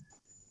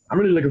 I'm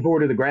really looking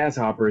forward to the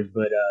grasshoppers,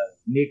 but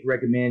Nick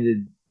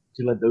recommended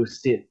to let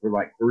those sit for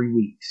like 3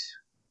 weeks.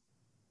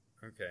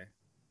 Okay.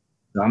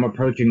 So I'm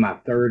approaching my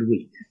 3rd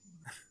week.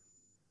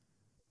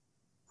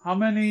 How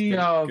many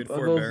of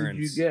those did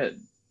you get?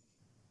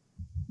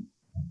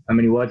 How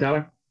many what,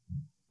 Tyler?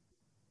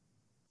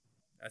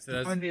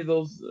 How many of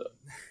those?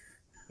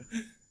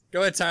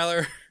 Go ahead,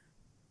 Tyler.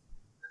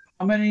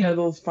 How many of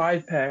those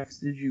 5 packs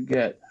did you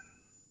get?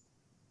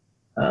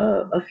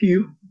 A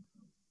few.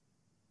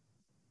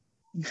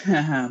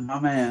 My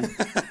man.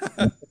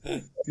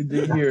 Good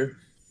to hear.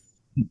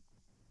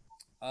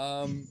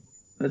 Um,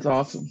 That's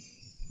awesome.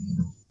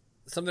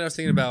 something I was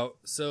thinking about.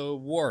 So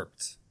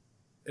Warped.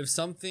 If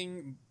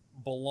something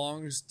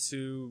belongs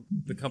to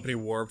the company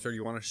Warped, or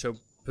you want to show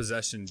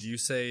possession, do you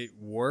say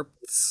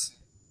Warped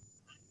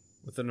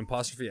with an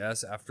apostrophe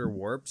s after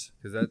Warped?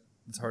 Because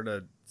it's hard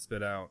to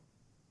spit out.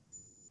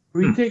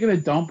 Were you taking a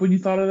dump when you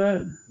thought of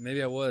that?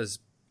 Maybe I was.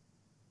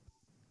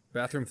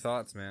 Bathroom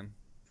thoughts, man.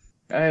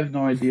 I have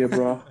no idea,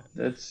 bro.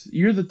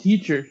 You're the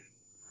teacher.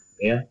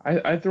 Yeah.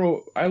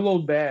 I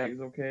load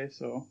bags, okay,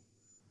 so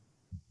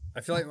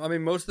I feel like, I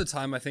mean, most of the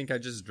time I think I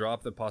just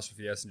drop the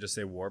apostrophe s and just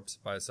say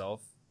Warped by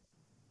itself.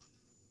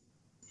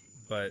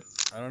 But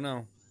I don't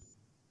know.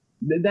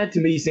 That to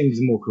me seems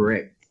more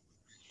correct.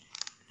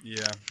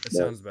 Yeah, it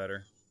sounds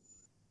better.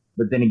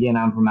 But then again,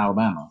 I'm from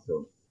Alabama,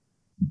 so.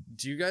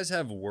 Do you guys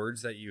have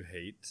words that you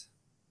hate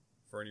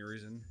for any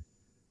reason?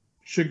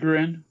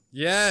 chagrin.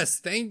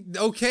 Yes,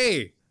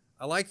 okay.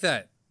 I like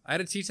that. I had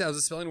to teach that as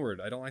a spelling word.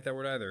 I don't like that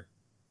word either.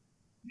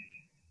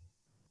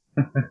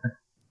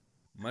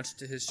 Much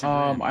to his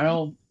chagrin. I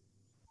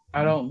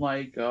don't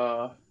like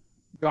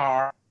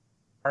gar.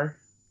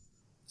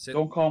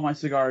 Don't call my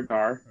cigar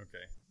gar.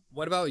 Okay.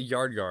 What about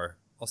Yardgar?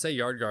 I'll say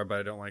Yardgar, but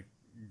I don't like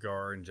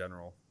gar in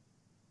general.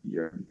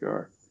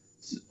 Gar.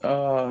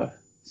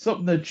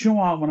 Something to chew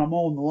on when I'm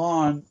mowing the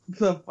lawn. I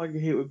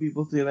fucking hate when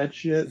people say that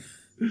shit.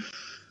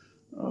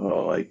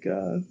 Oh my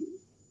god.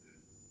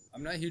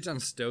 I'm not huge on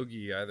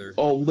stogie either.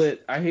 Oh,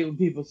 lit. I hate when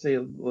people say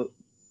lit.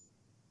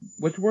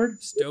 Which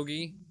word?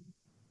 Stogie.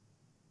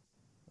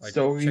 Like,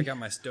 Stogie. check out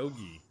my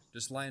stogie.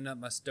 Just line up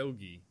my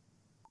stogie.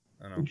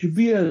 I don't know. Would you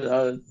be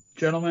a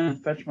gentleman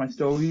and fetch my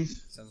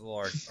stogies? Sounds a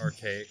little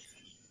archaic.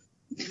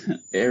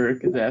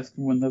 Eric is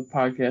asking when the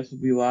podcast will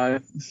be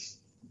live.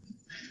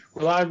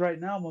 We're live right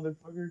now,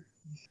 motherfucker.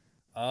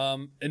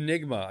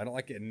 Enigma. I don't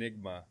like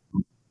Enigma.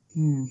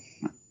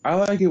 I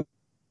like it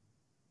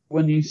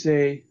when you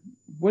say,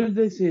 what did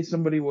they say?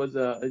 Somebody was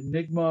a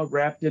enigma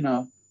wrapped in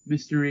a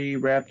mystery,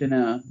 wrapped in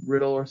a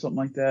riddle or something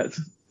like that.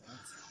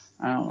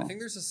 I don't know. I think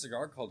there's a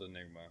cigar called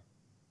Enigma.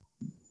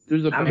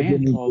 There's a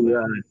band called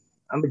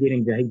I'm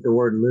beginning to hate the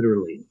word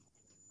literally.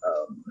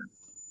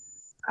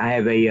 I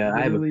have a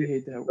I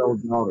hate that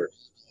word. daughter,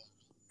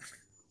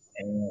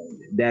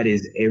 and that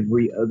is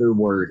every other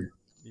word.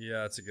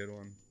 Yeah, that's a good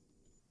one.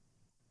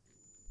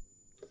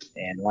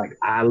 And like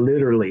I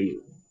literally,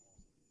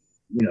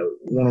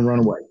 want to run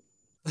away.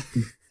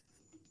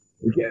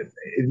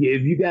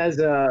 If you guys,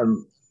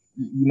 you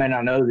may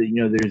not know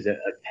that there's a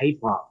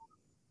K-pop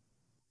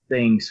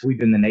thing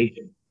sweeping the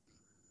nation.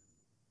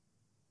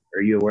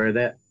 Are you aware of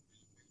that?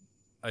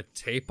 A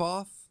tape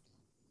off?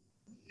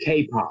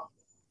 K-pop.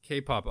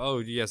 K-pop. Oh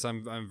yes,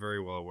 I'm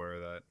very well aware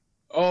of that.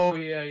 Oh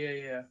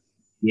yeah.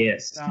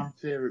 Yes. Tom's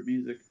favorite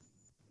music.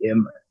 Yeah,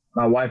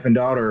 my wife and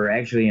daughter are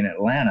actually in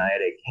Atlanta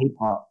at a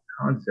K-pop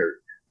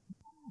concert.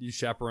 You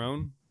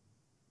chaperone?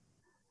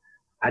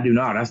 I do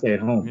not. I stay at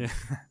home. Yeah.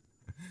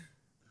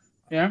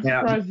 Yeah, I'm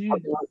surprised you're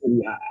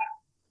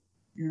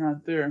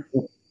not there.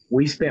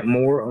 We spent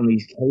more on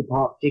these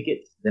K-pop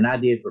tickets than I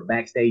did for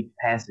backstage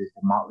passes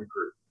to Motley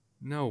Crue.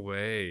 No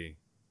way.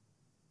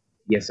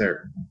 Yes,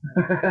 sir.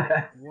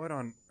 What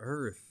on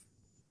earth?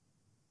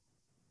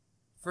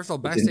 First of all,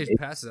 backstage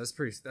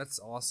passes, that's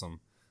awesome.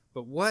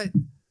 But what?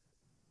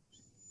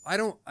 I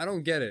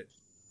don't get it.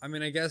 I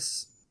mean, I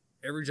guess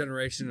every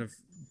generation of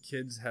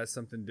kids has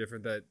something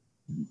different that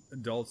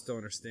adults don't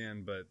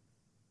understand, but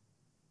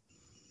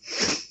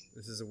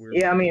this is a weird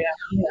Yeah, I mean,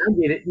 I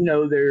get it.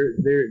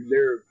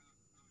 They're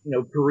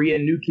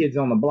Korean new kids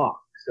on the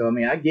block. So, I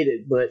mean, I get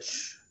it, but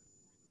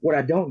what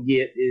I don't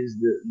get is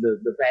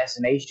the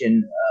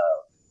fascination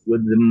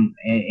with them,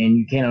 and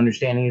you can't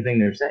understand anything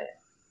they're saying.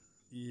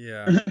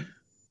 Yeah.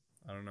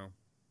 I don't know.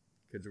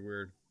 Kids are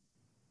weird.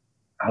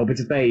 I hope it's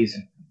a phase.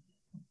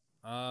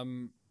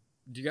 Do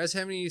you guys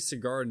have any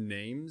cigar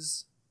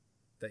names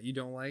that you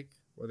don't like?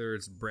 Whether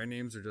it's brand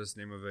names or just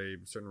name of a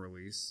certain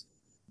release?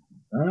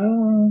 I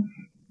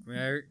mean,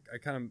 I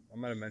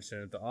might have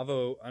mentioned it. The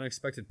Avo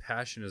Unexpected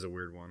Passion is a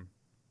weird one.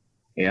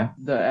 Yeah.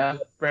 The F.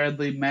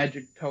 Bradley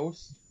Magic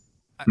Toast.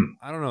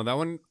 I don't know.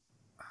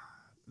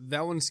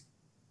 That one's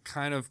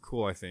kind of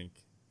cool, I think.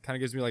 Kind of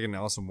gives me like an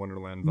Alice in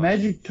Wonderland vibe.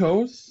 Magic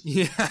Toast?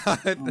 Yeah.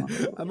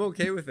 I'm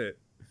okay with it.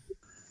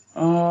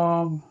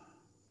 Not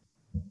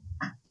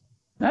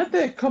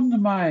that come to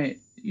my,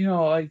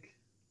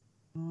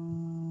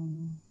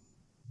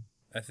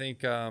 I think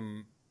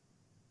the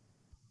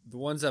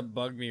ones that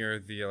bug me are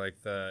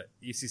the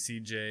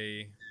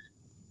ECCJ,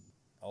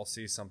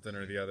 LC something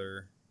or the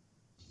other.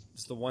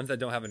 Just the ones that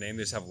don't have a name,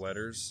 they just have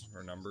letters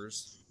or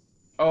numbers.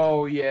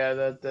 Oh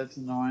yeah, that's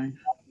annoying.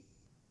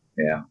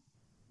 Yeah.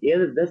 Yeah,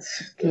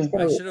 that's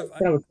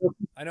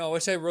I know. I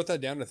wish I wrote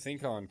that down to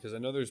think on because I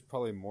know there's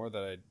probably more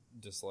that I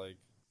dislike.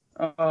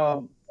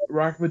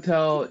 Rock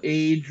Patel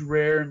Age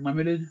Rare and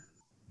Limited.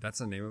 That's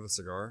the name of the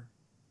cigar?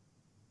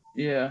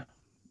 Yeah.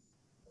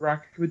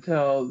 Rock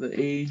Patel the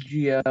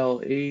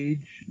AGL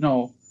Age.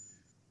 No.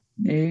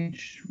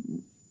 Age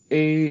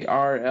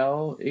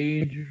ARL,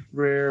 Age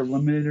Rare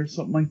Limited or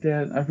something like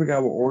that. I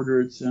forgot what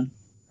order it's in.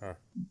 Huh.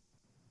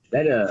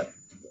 That is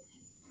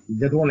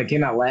that the one that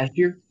came out last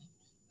year?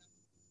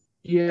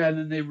 Yeah, and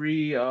then they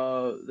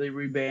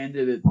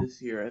rebanded it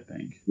this year, I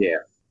think. Yeah.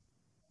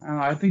 I don't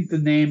know, I think the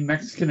name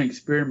Mexican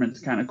Experiment's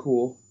kind of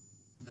cool.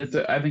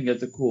 I think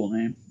that's a cool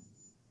name.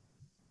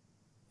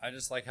 I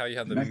just like how you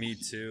have the Me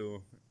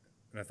Too,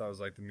 and I thought it was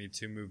like the Me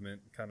Too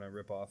movement kind of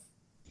ripoff.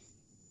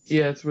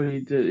 Yeah, that's what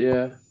he did.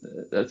 Yeah,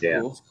 that's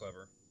cool. That's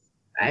clever.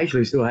 I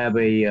actually still have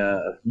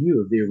a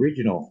few of the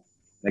original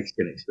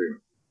Mexican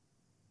Experiment.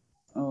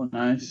 Oh,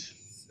 nice.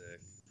 Sick.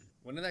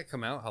 When did that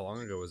come out? How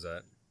long ago was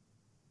that?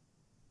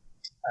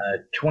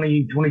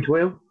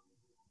 2012?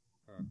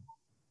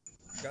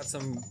 Got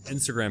some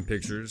Instagram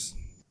pictures.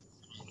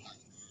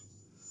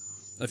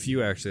 A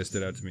few actually that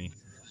stood out to me.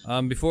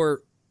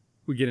 Before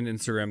we get into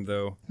Instagram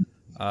though,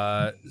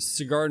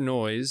 Cigar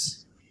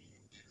Noise,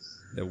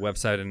 the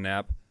website and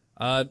app.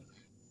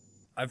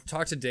 I've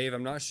talked to Dave.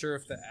 I'm not sure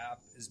if the app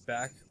is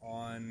back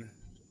on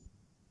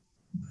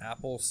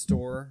Apple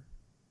Store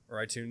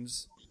or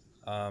iTunes.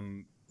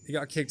 He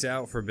got kicked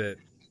out for a bit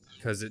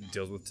because it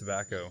deals with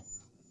tobacco.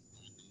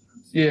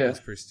 Yeah. That's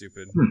pretty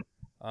stupid.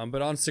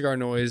 But on Cigar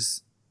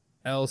Noise,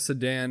 El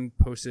Sedan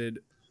posted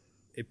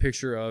a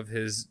picture of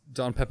his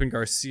Don Pepin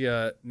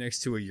Garcia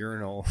next to a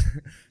urinal.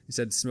 He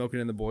said, "Smoking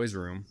in the boys'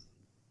 room."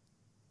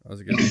 That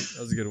was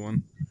a good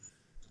one.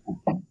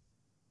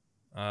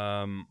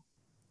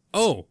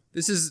 Oh,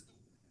 this is.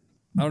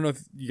 I don't know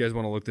if you guys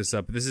want to look this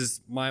up, but this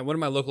is one of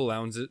my local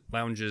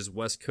lounges,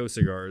 West Coast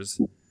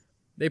Cigars.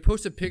 They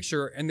post a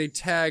picture and they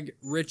tag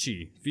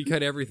Richie,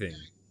 V-Cut Everything.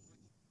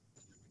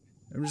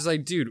 I'm just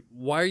like, dude,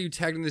 why are you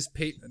tagging this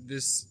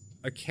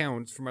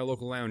account for my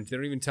local lounge? They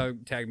don't even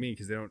tag me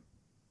because they don't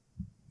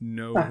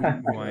know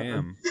who I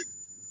am.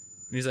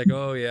 And he's like,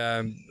 oh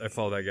yeah, I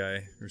follow that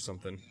guy or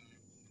something.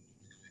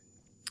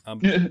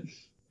 But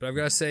I've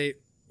got to say,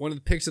 one of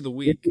the picks of the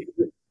week,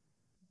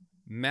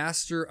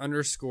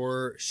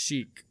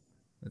 Master_Sheik.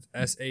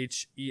 That's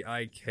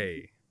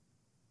SHEIK.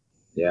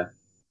 Yeah.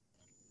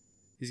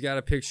 He's got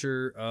a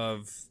picture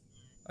of,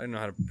 I don't know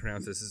how to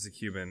pronounce this. This is a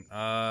Cuban.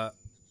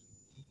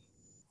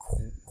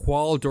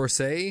 Qual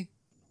d'Orsay?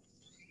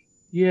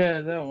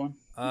 Yeah, that one.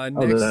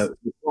 Next, the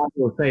Qual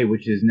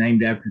which is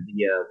named after the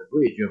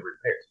bridge over in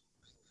Paris.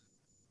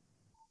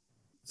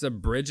 it's a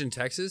bridge in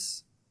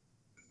Texas?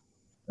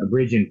 A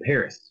bridge in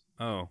Paris.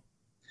 Oh.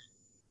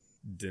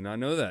 Did not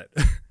know that.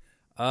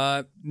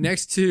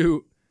 Next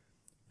to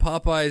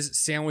Popeye's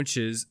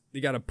sandwiches,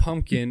 they got a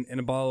pumpkin and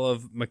a bottle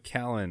of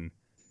Macallan.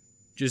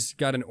 Just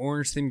got an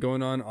orange thing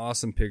going on.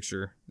 Awesome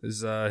picture.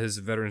 This is his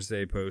Veterans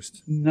Day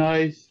post.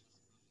 Nice.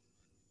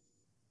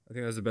 I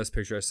think that was the best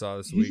picture I saw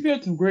this He's week.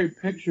 got some great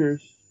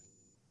pictures.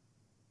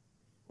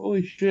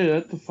 Holy shit,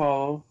 that's a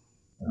follow.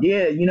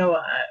 Yeah,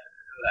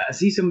 I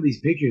see some of these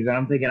pictures and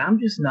I'm thinking, I'm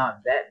just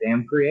not that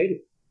damn creative.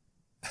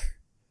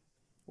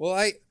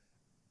 Well,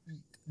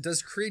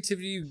 does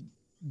creativity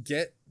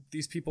get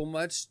these people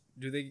much?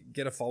 Do they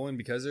get a following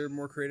because they're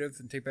more creative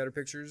and take better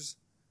pictures?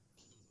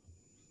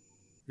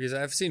 Because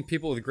I've seen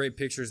people with great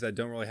pictures that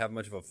don't really have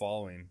much of a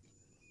following.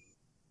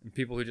 And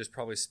people who just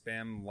probably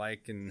spam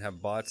like and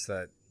have bots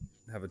that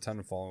have a ton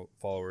of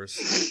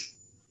followers.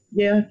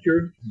 Yeah,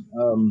 true. I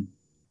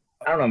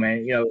don't know,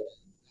 man.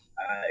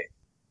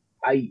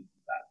 I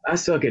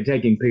suck at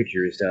taking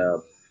pictures,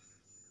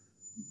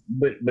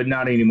 but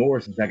not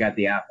anymore since I got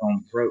the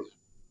iPhone Pro.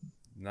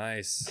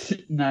 Nice.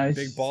 Nice.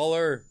 Big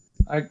baller.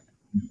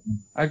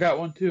 I got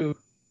one too.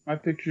 My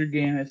picture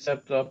game has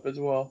stepped up as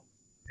well.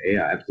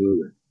 Yeah,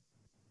 absolutely.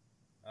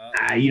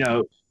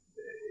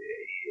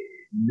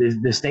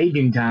 The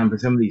staging time for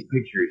some of these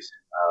pictures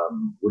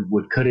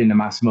would cut into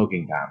my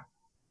smoking time.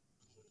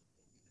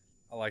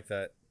 I like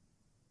that.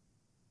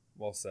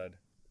 Well said.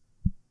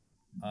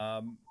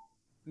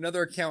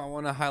 Another account I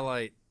want to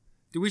highlight.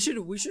 We should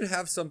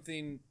have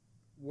something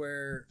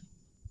where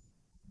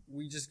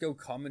we just go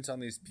comment on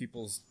these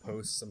people's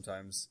posts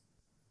sometimes,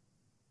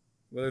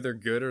 whether they're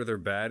good or they're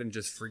bad, and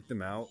just freak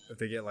them out if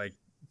they get like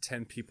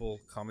 10 people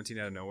commenting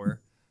out of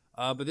nowhere.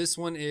 But this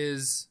one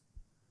is,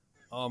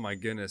 oh my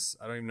goodness,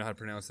 I don't even know how to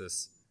pronounce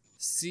this.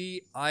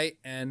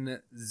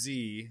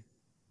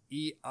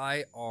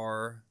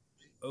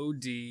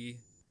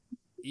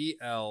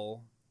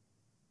 CINZEIRODELEGO.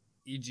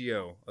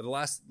 The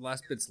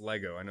last bit's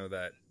Lego. I know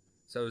that.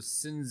 So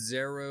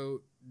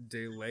Cinzero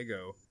de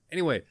Lego.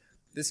 Anyway,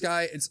 this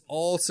guy, it's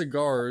all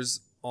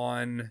cigars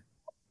on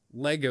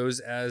Legos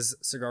as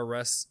cigar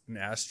rests and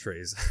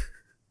ashtrays.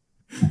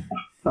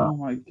 Oh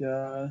my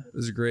god.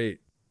 This is great.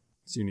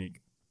 It's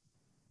unique.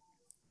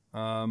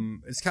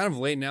 It's kind of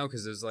late now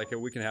because there's like a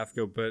week and a half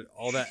ago, but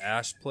all that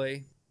ash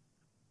play.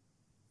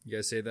 You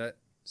guys see that?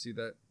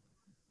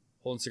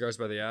 Holding cigars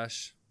by the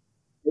ash.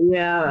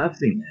 Yeah, I've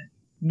seen that.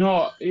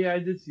 No, yeah, I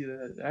did see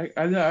that.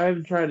 I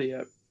haven't tried it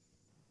yet.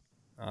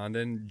 And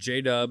then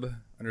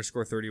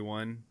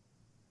JDub_31.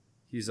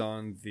 He's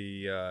on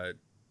the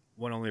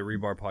One Only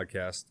Rebar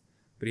podcast.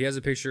 But he has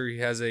a picture. He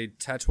has a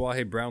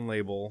Tatuaje brown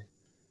label.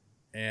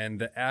 and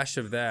the ash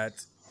of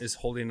that is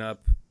holding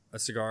up a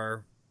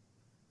cigar,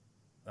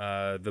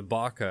 the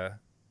Baca.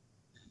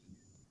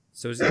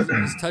 So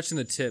he's touching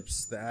the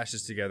tips, the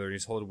ashes together, and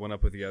he's holding one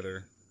up with the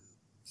other.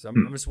 So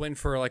I'm just waiting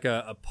for like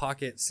a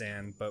pocket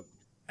sand, but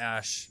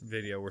ash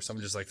video where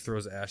someone just like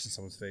throws ash in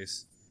someone's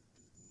face.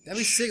 That'd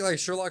be sick, like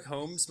Sherlock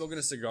Holmes smoking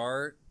a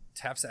cigar,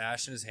 taps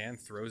ash in his hand,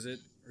 throws it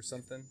or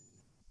something.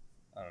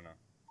 I don't know.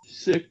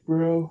 Sick,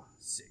 bro.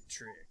 Sick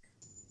trick.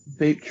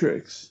 Vape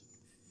tricks.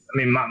 I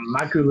mean,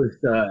 my coolest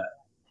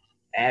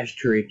ash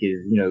trick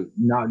is,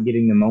 not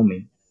getting them on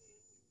me.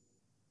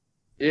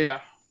 Yeah,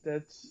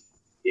 that's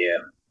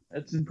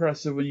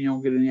impressive when you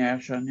don't get any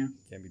ash on you.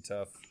 Can be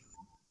tough.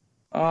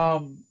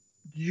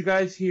 Did you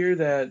guys hear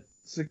that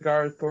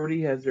Cigar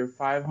Authority has their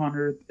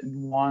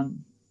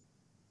 501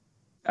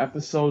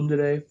 episode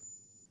today?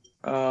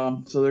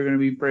 So they're going to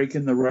be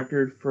breaking the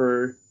record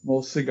for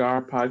most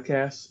cigar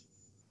podcasts.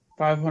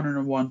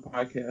 501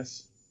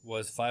 podcasts.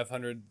 Was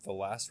 500 the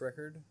last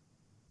record?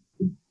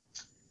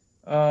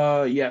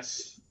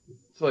 Yes.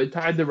 So they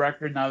tied the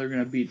record. Now they're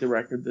going to beat the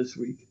record this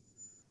week.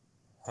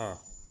 Huh.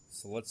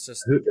 So let's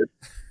just. Who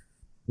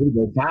did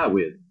they tie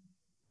with?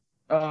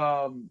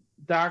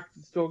 Doc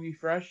Stogie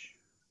Fresh.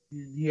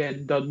 He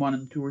hadn't done one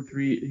in 2 or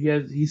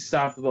 3. He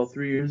stopped about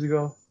 3 years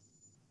ago.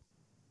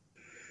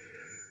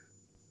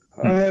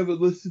 I haven't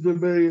listened to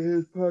many of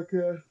his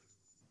podcasts.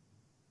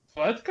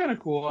 So that's kind of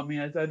cool. I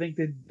mean, I think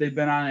they've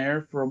been on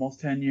air for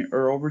almost 10 years,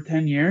 or over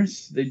 10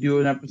 years. They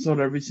do an episode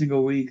every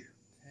single week.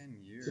 10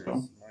 years? So,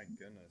 my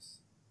goodness.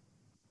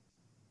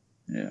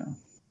 Yeah.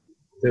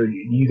 So, do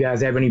you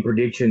guys have any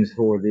predictions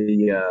for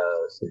the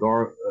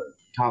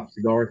top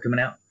cigars coming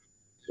out?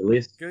 The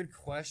list? Good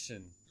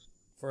question.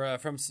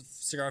 From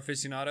Cigar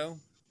Aficionado?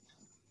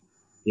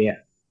 Yeah.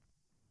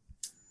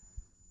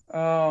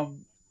 I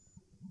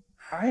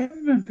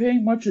haven't been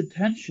paying much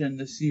attention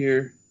this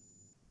year.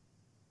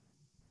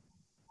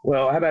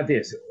 Well, how about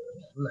this?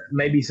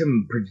 Maybe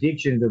some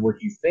predictions of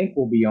what you think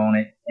will be on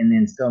it, and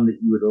then some that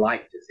you would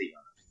like to see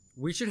on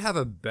it. We should have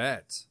a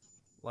bet.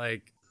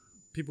 Like,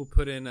 people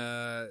put in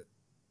I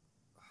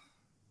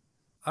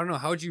don't know,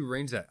 how would you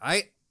range that?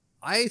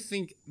 I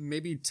think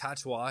maybe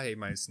Tatuaje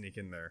might sneak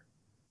in there.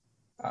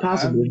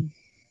 Possibly.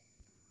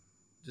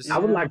 I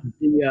would like to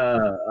see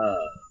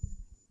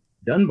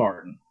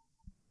Dunbarton.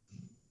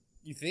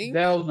 You think?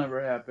 That'll never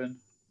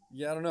happen.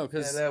 Yeah, I don't know,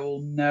 because that will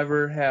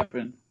never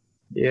happen.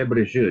 Yeah, but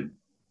it should.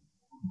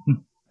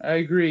 I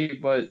agree,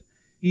 but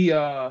he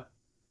Taka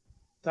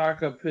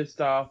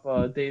pissed off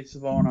Dave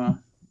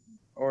Savona,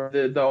 or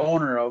the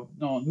owner of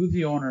who's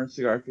the owner of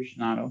Cigar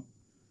Aficionado?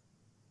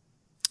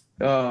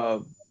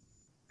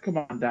 Come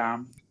on,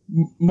 Dom.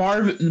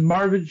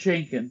 Marvin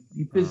Shankin.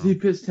 He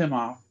pissed him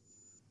off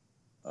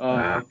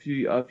a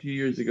few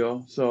years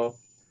ago. So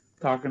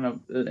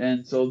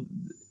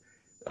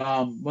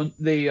when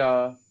they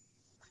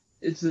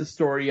it's a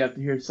story you have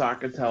to hear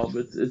Saka tell,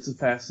 but it's a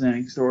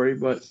fascinating story.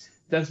 But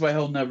that's why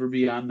he'll never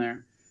be on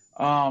there.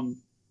 I'm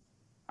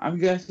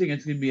guessing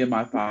it's gonna be in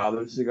my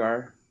father's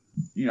cigar.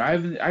 I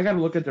got to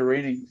look at the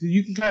ratings.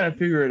 You can kind of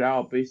figure it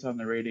out based on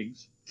the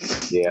ratings.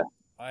 Yeah.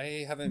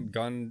 I haven't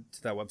gone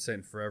to that website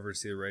in forever to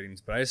see the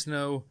ratings, but I just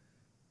know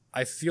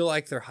I feel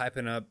like they're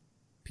hyping up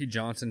Pete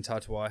Johnson,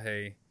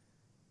 Tatuaje.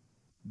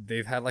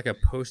 They've had like a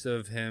post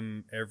of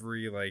him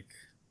every like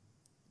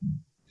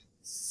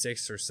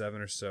 6 or 7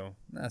 or so.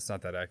 That's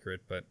not that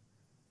accurate, but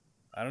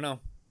I don't know.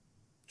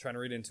 Trying to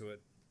read into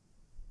it.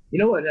 You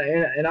know what?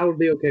 And I would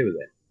be okay with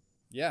that.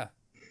 Yeah,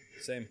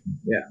 same.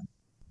 Yeah.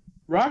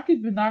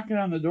 Rocky's been knocking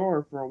on the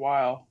door for a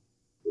while.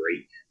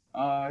 Great.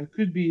 It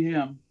could be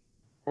him.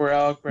 Or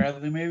Alec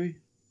Bradley, maybe?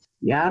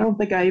 Yeah, I don't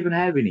think I even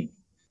have any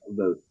of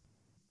those.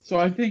 So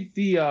I think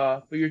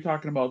but you're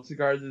talking about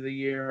cigars of the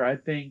year. I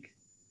think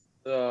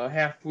the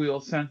Half Wheel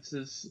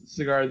Census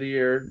cigar of the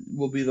year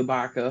will be the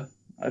Baca.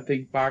 I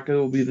think Baca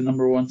will be the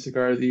 #1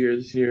 cigar of the year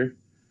this year.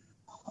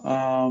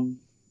 Other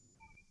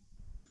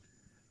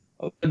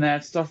than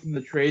that, stuff from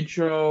the trade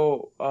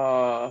show,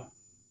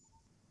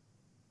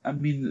 I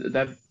mean,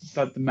 that's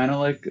the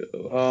Menelik.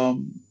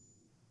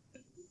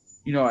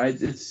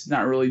 It's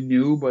not really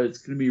new, but it's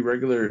going to be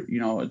regular.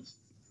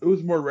 It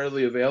was more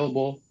readily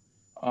available.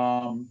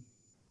 Now,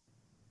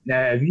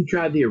 have you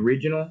tried the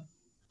original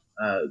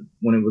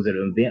when it was at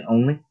an event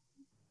only?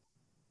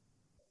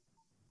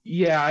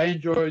 Yeah, I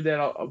enjoyed that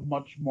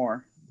much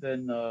more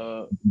than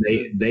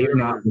they are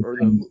not the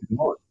same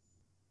cigar.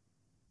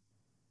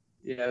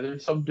 Yeah,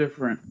 there's some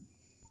different.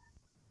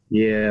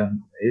 Yeah,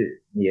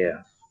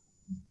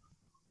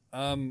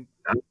 I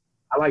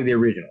like the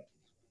original.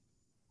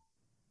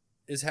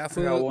 Is I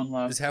got one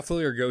left.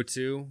 Half-Wheel your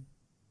go-to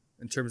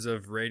in terms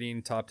of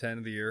rating top 10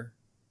 of the year?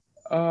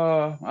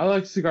 I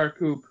like Cigar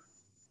Coupe.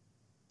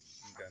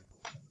 Okay.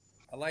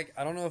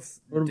 I don't know if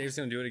Dave's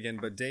going to do it again,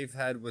 but Dave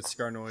had with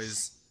Cigar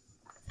Noise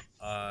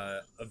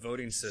a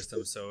voting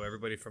system, so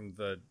everybody from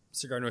the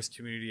Cigar Noise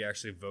community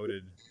actually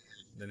voted.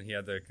 Then he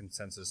had the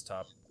consensus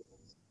top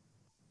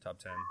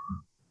 10.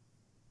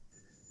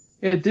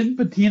 Yeah, didn't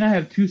Patina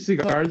have 2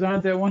 cigars on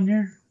it that one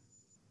year?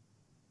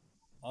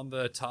 On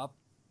the top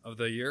of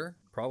the year,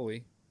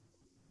 probably.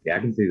 Yeah, I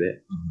can see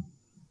that.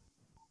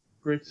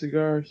 Great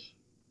cigars.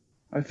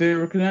 My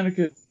favorite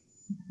Connecticut.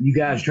 You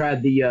guys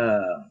tried the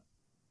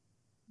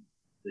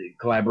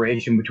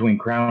collaboration between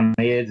Crown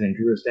Heads and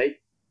Drew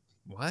Estate?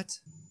 What?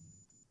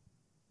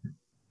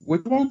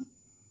 Which one?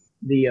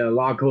 The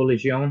La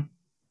Coalition?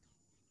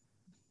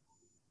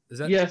 Is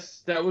that?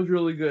 Yes, that was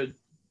really good.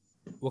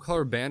 What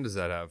color band does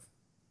that have?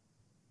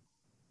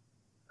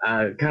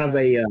 Kind of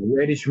a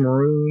reddish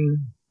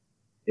maroon.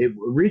 It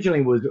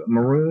originally was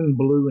maroon,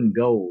 blue, and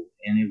gold,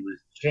 and it was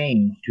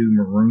changed to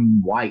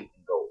maroon, white,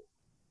 and gold.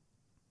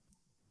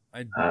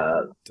 I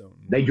don't know.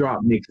 They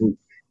drop next week.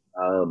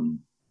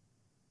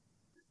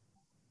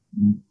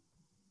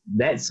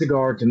 That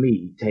cigar to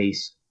me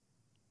tastes.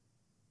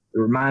 It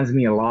reminds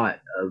me a lot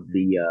of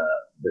the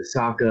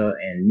Saka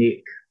and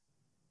Nick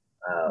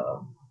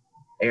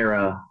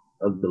era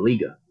of the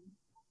Liga.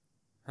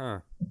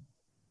 Huh.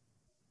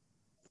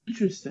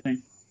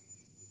 Interesting.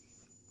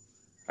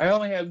 I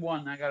only had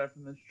one. I got it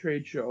from this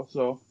trade show,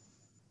 so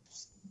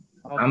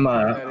That's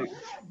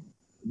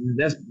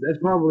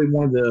probably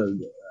one of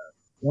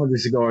the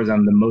cigars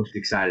I'm the most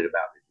excited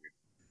about this year.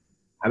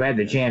 I've had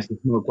the chance to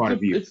smoke quite a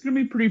few. It's gonna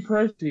be pretty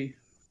pricey.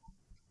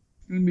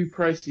 It's gonna be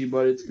pricey,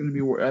 but it's gonna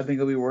be. I think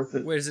it'll be worth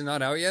it. Wait, is it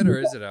not out yet, or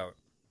is it out?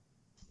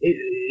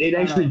 It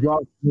actually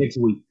drops next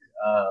week.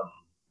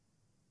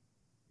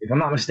 If I'm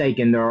not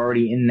mistaken, they're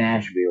already in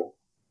Nashville,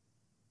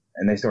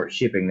 and they start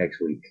shipping next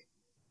week.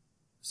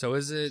 So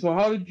is it? So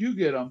how did you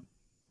get them?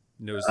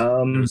 Know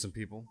some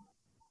people.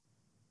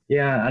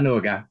 Yeah, I know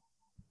a guy.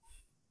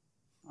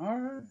 All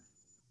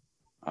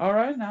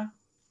right now.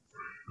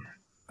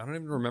 I don't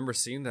even remember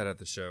seeing that at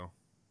the show.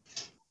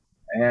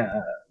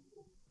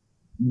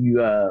 When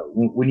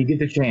you get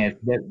the chance,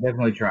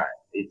 definitely try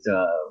it. It's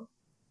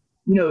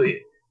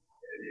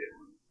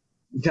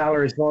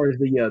Tyler, as far as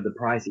the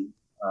pricing,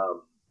 I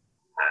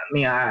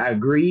mean, I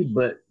agree,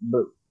 but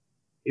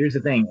here's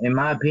the thing. In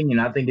my opinion,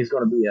 I think it's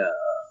going to be a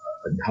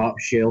top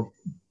shelf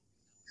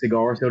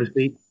cigar, so to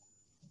speak.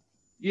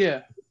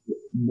 Yeah.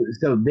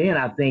 So then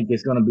I think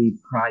it's going to be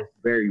priced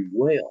very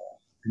well,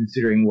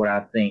 considering what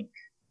I think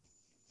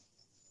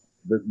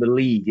the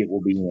league it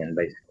will be in,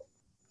 basically.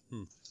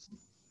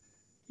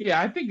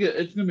 Yeah, I think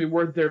it's going to be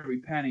worth every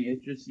penny.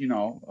 It's just, a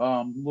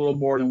little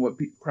more than what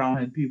Crown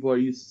Head people are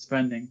used to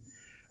spending.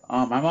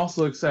 I'm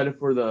also excited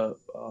for the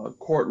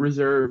Court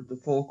Reserve, the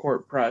full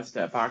court press,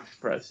 that box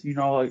press.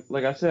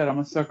 Like I said, I'm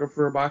a sucker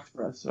for a box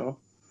press, so.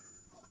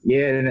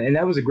 Yeah, and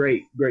that was a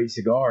great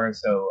cigar.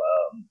 So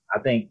I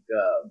think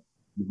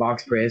the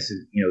box press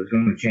is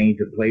going to change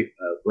the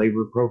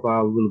flavor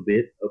profile a little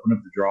bit, open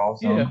up the draw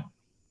some. Yeah.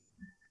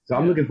 So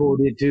I'm looking forward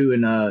to it too,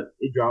 and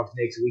it drops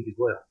next week as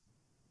well.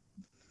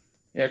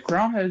 Yeah,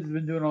 Crown Head has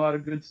been doing a lot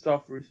of good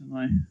stuff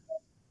recently.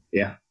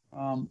 Yeah.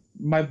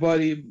 My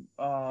buddy,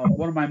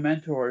 one of my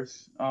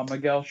mentors,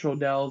 Miguel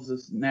Shodell,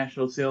 is the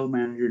national sales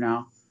manager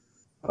now.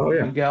 Oh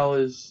yeah. Miguel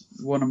is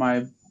one of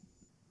my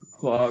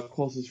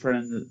closest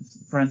friends in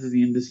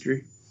the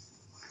industry.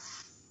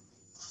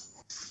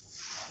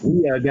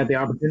 We got the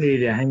opportunity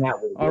to hang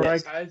out with. All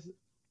right, guys.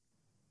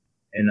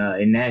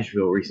 In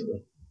Nashville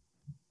recently.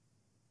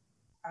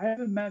 I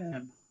haven't met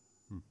him.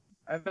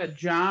 I've met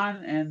John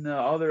and the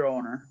other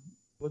owner.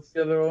 What's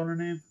the other owner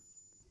name?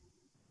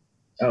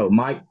 Oh,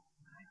 Mike.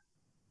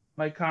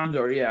 Mike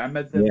Condor. Yeah, I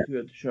met them too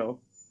at the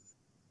show.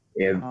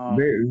 Yeah,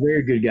 very,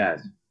 very good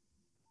guys.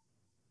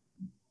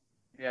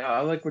 Yeah, I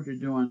like what you're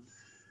doing.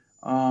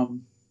 But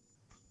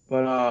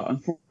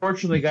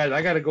unfortunately, guys,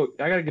 I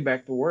gotta get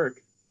back to work.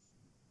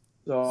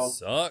 So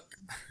suck.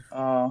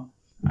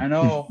 I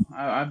know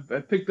I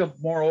picked up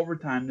more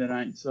overtime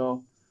tonight,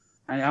 so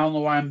I don't know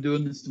why I'm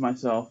doing this to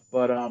myself,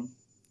 but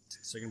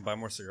so you can buy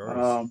more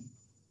cigars.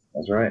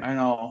 That's right. I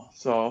know.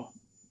 So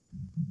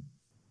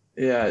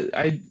yeah,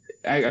 I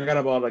got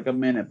about like a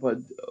minute, but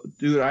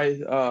dude,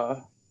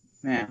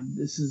 man,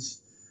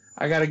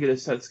 I gotta get a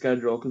set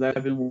schedule because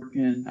I've been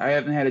working. I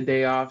haven't had a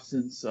day off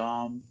since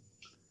the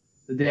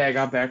day I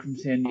got back from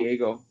San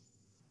Diego.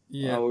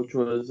 Yeah. Which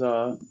was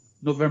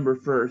November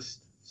 1st.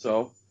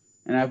 So,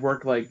 and I've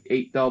worked like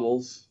 8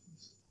 doubles.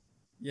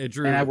 Yeah,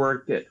 Drew. And I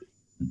worked at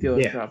the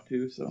dealer shop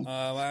too. So.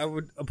 I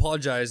would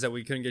apologize that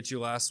we couldn't get you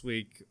last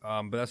week,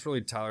 but that's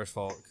really Tyler's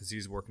fault because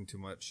he's working too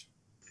much.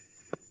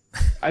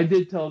 I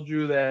did tell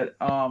Drew that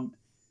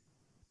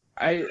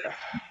I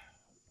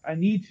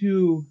need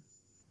to.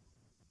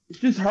 It's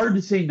just hard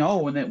to say no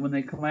when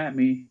they come at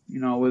me,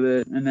 with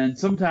it. And then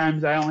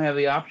sometimes I don't have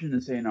the option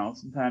to say no.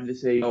 Sometimes they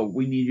say, "Oh,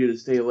 we need you to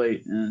stay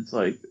late," and it's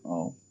like,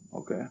 "Oh,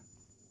 okay."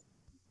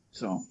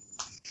 So,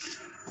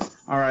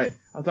 all right.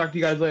 I'll talk to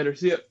you guys later.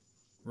 See ya.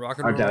 Rock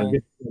and roll.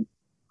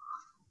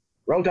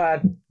 Roll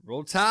Tide.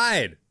 Roll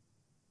Tide.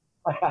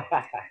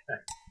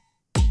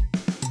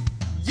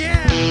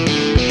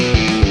 Yeah.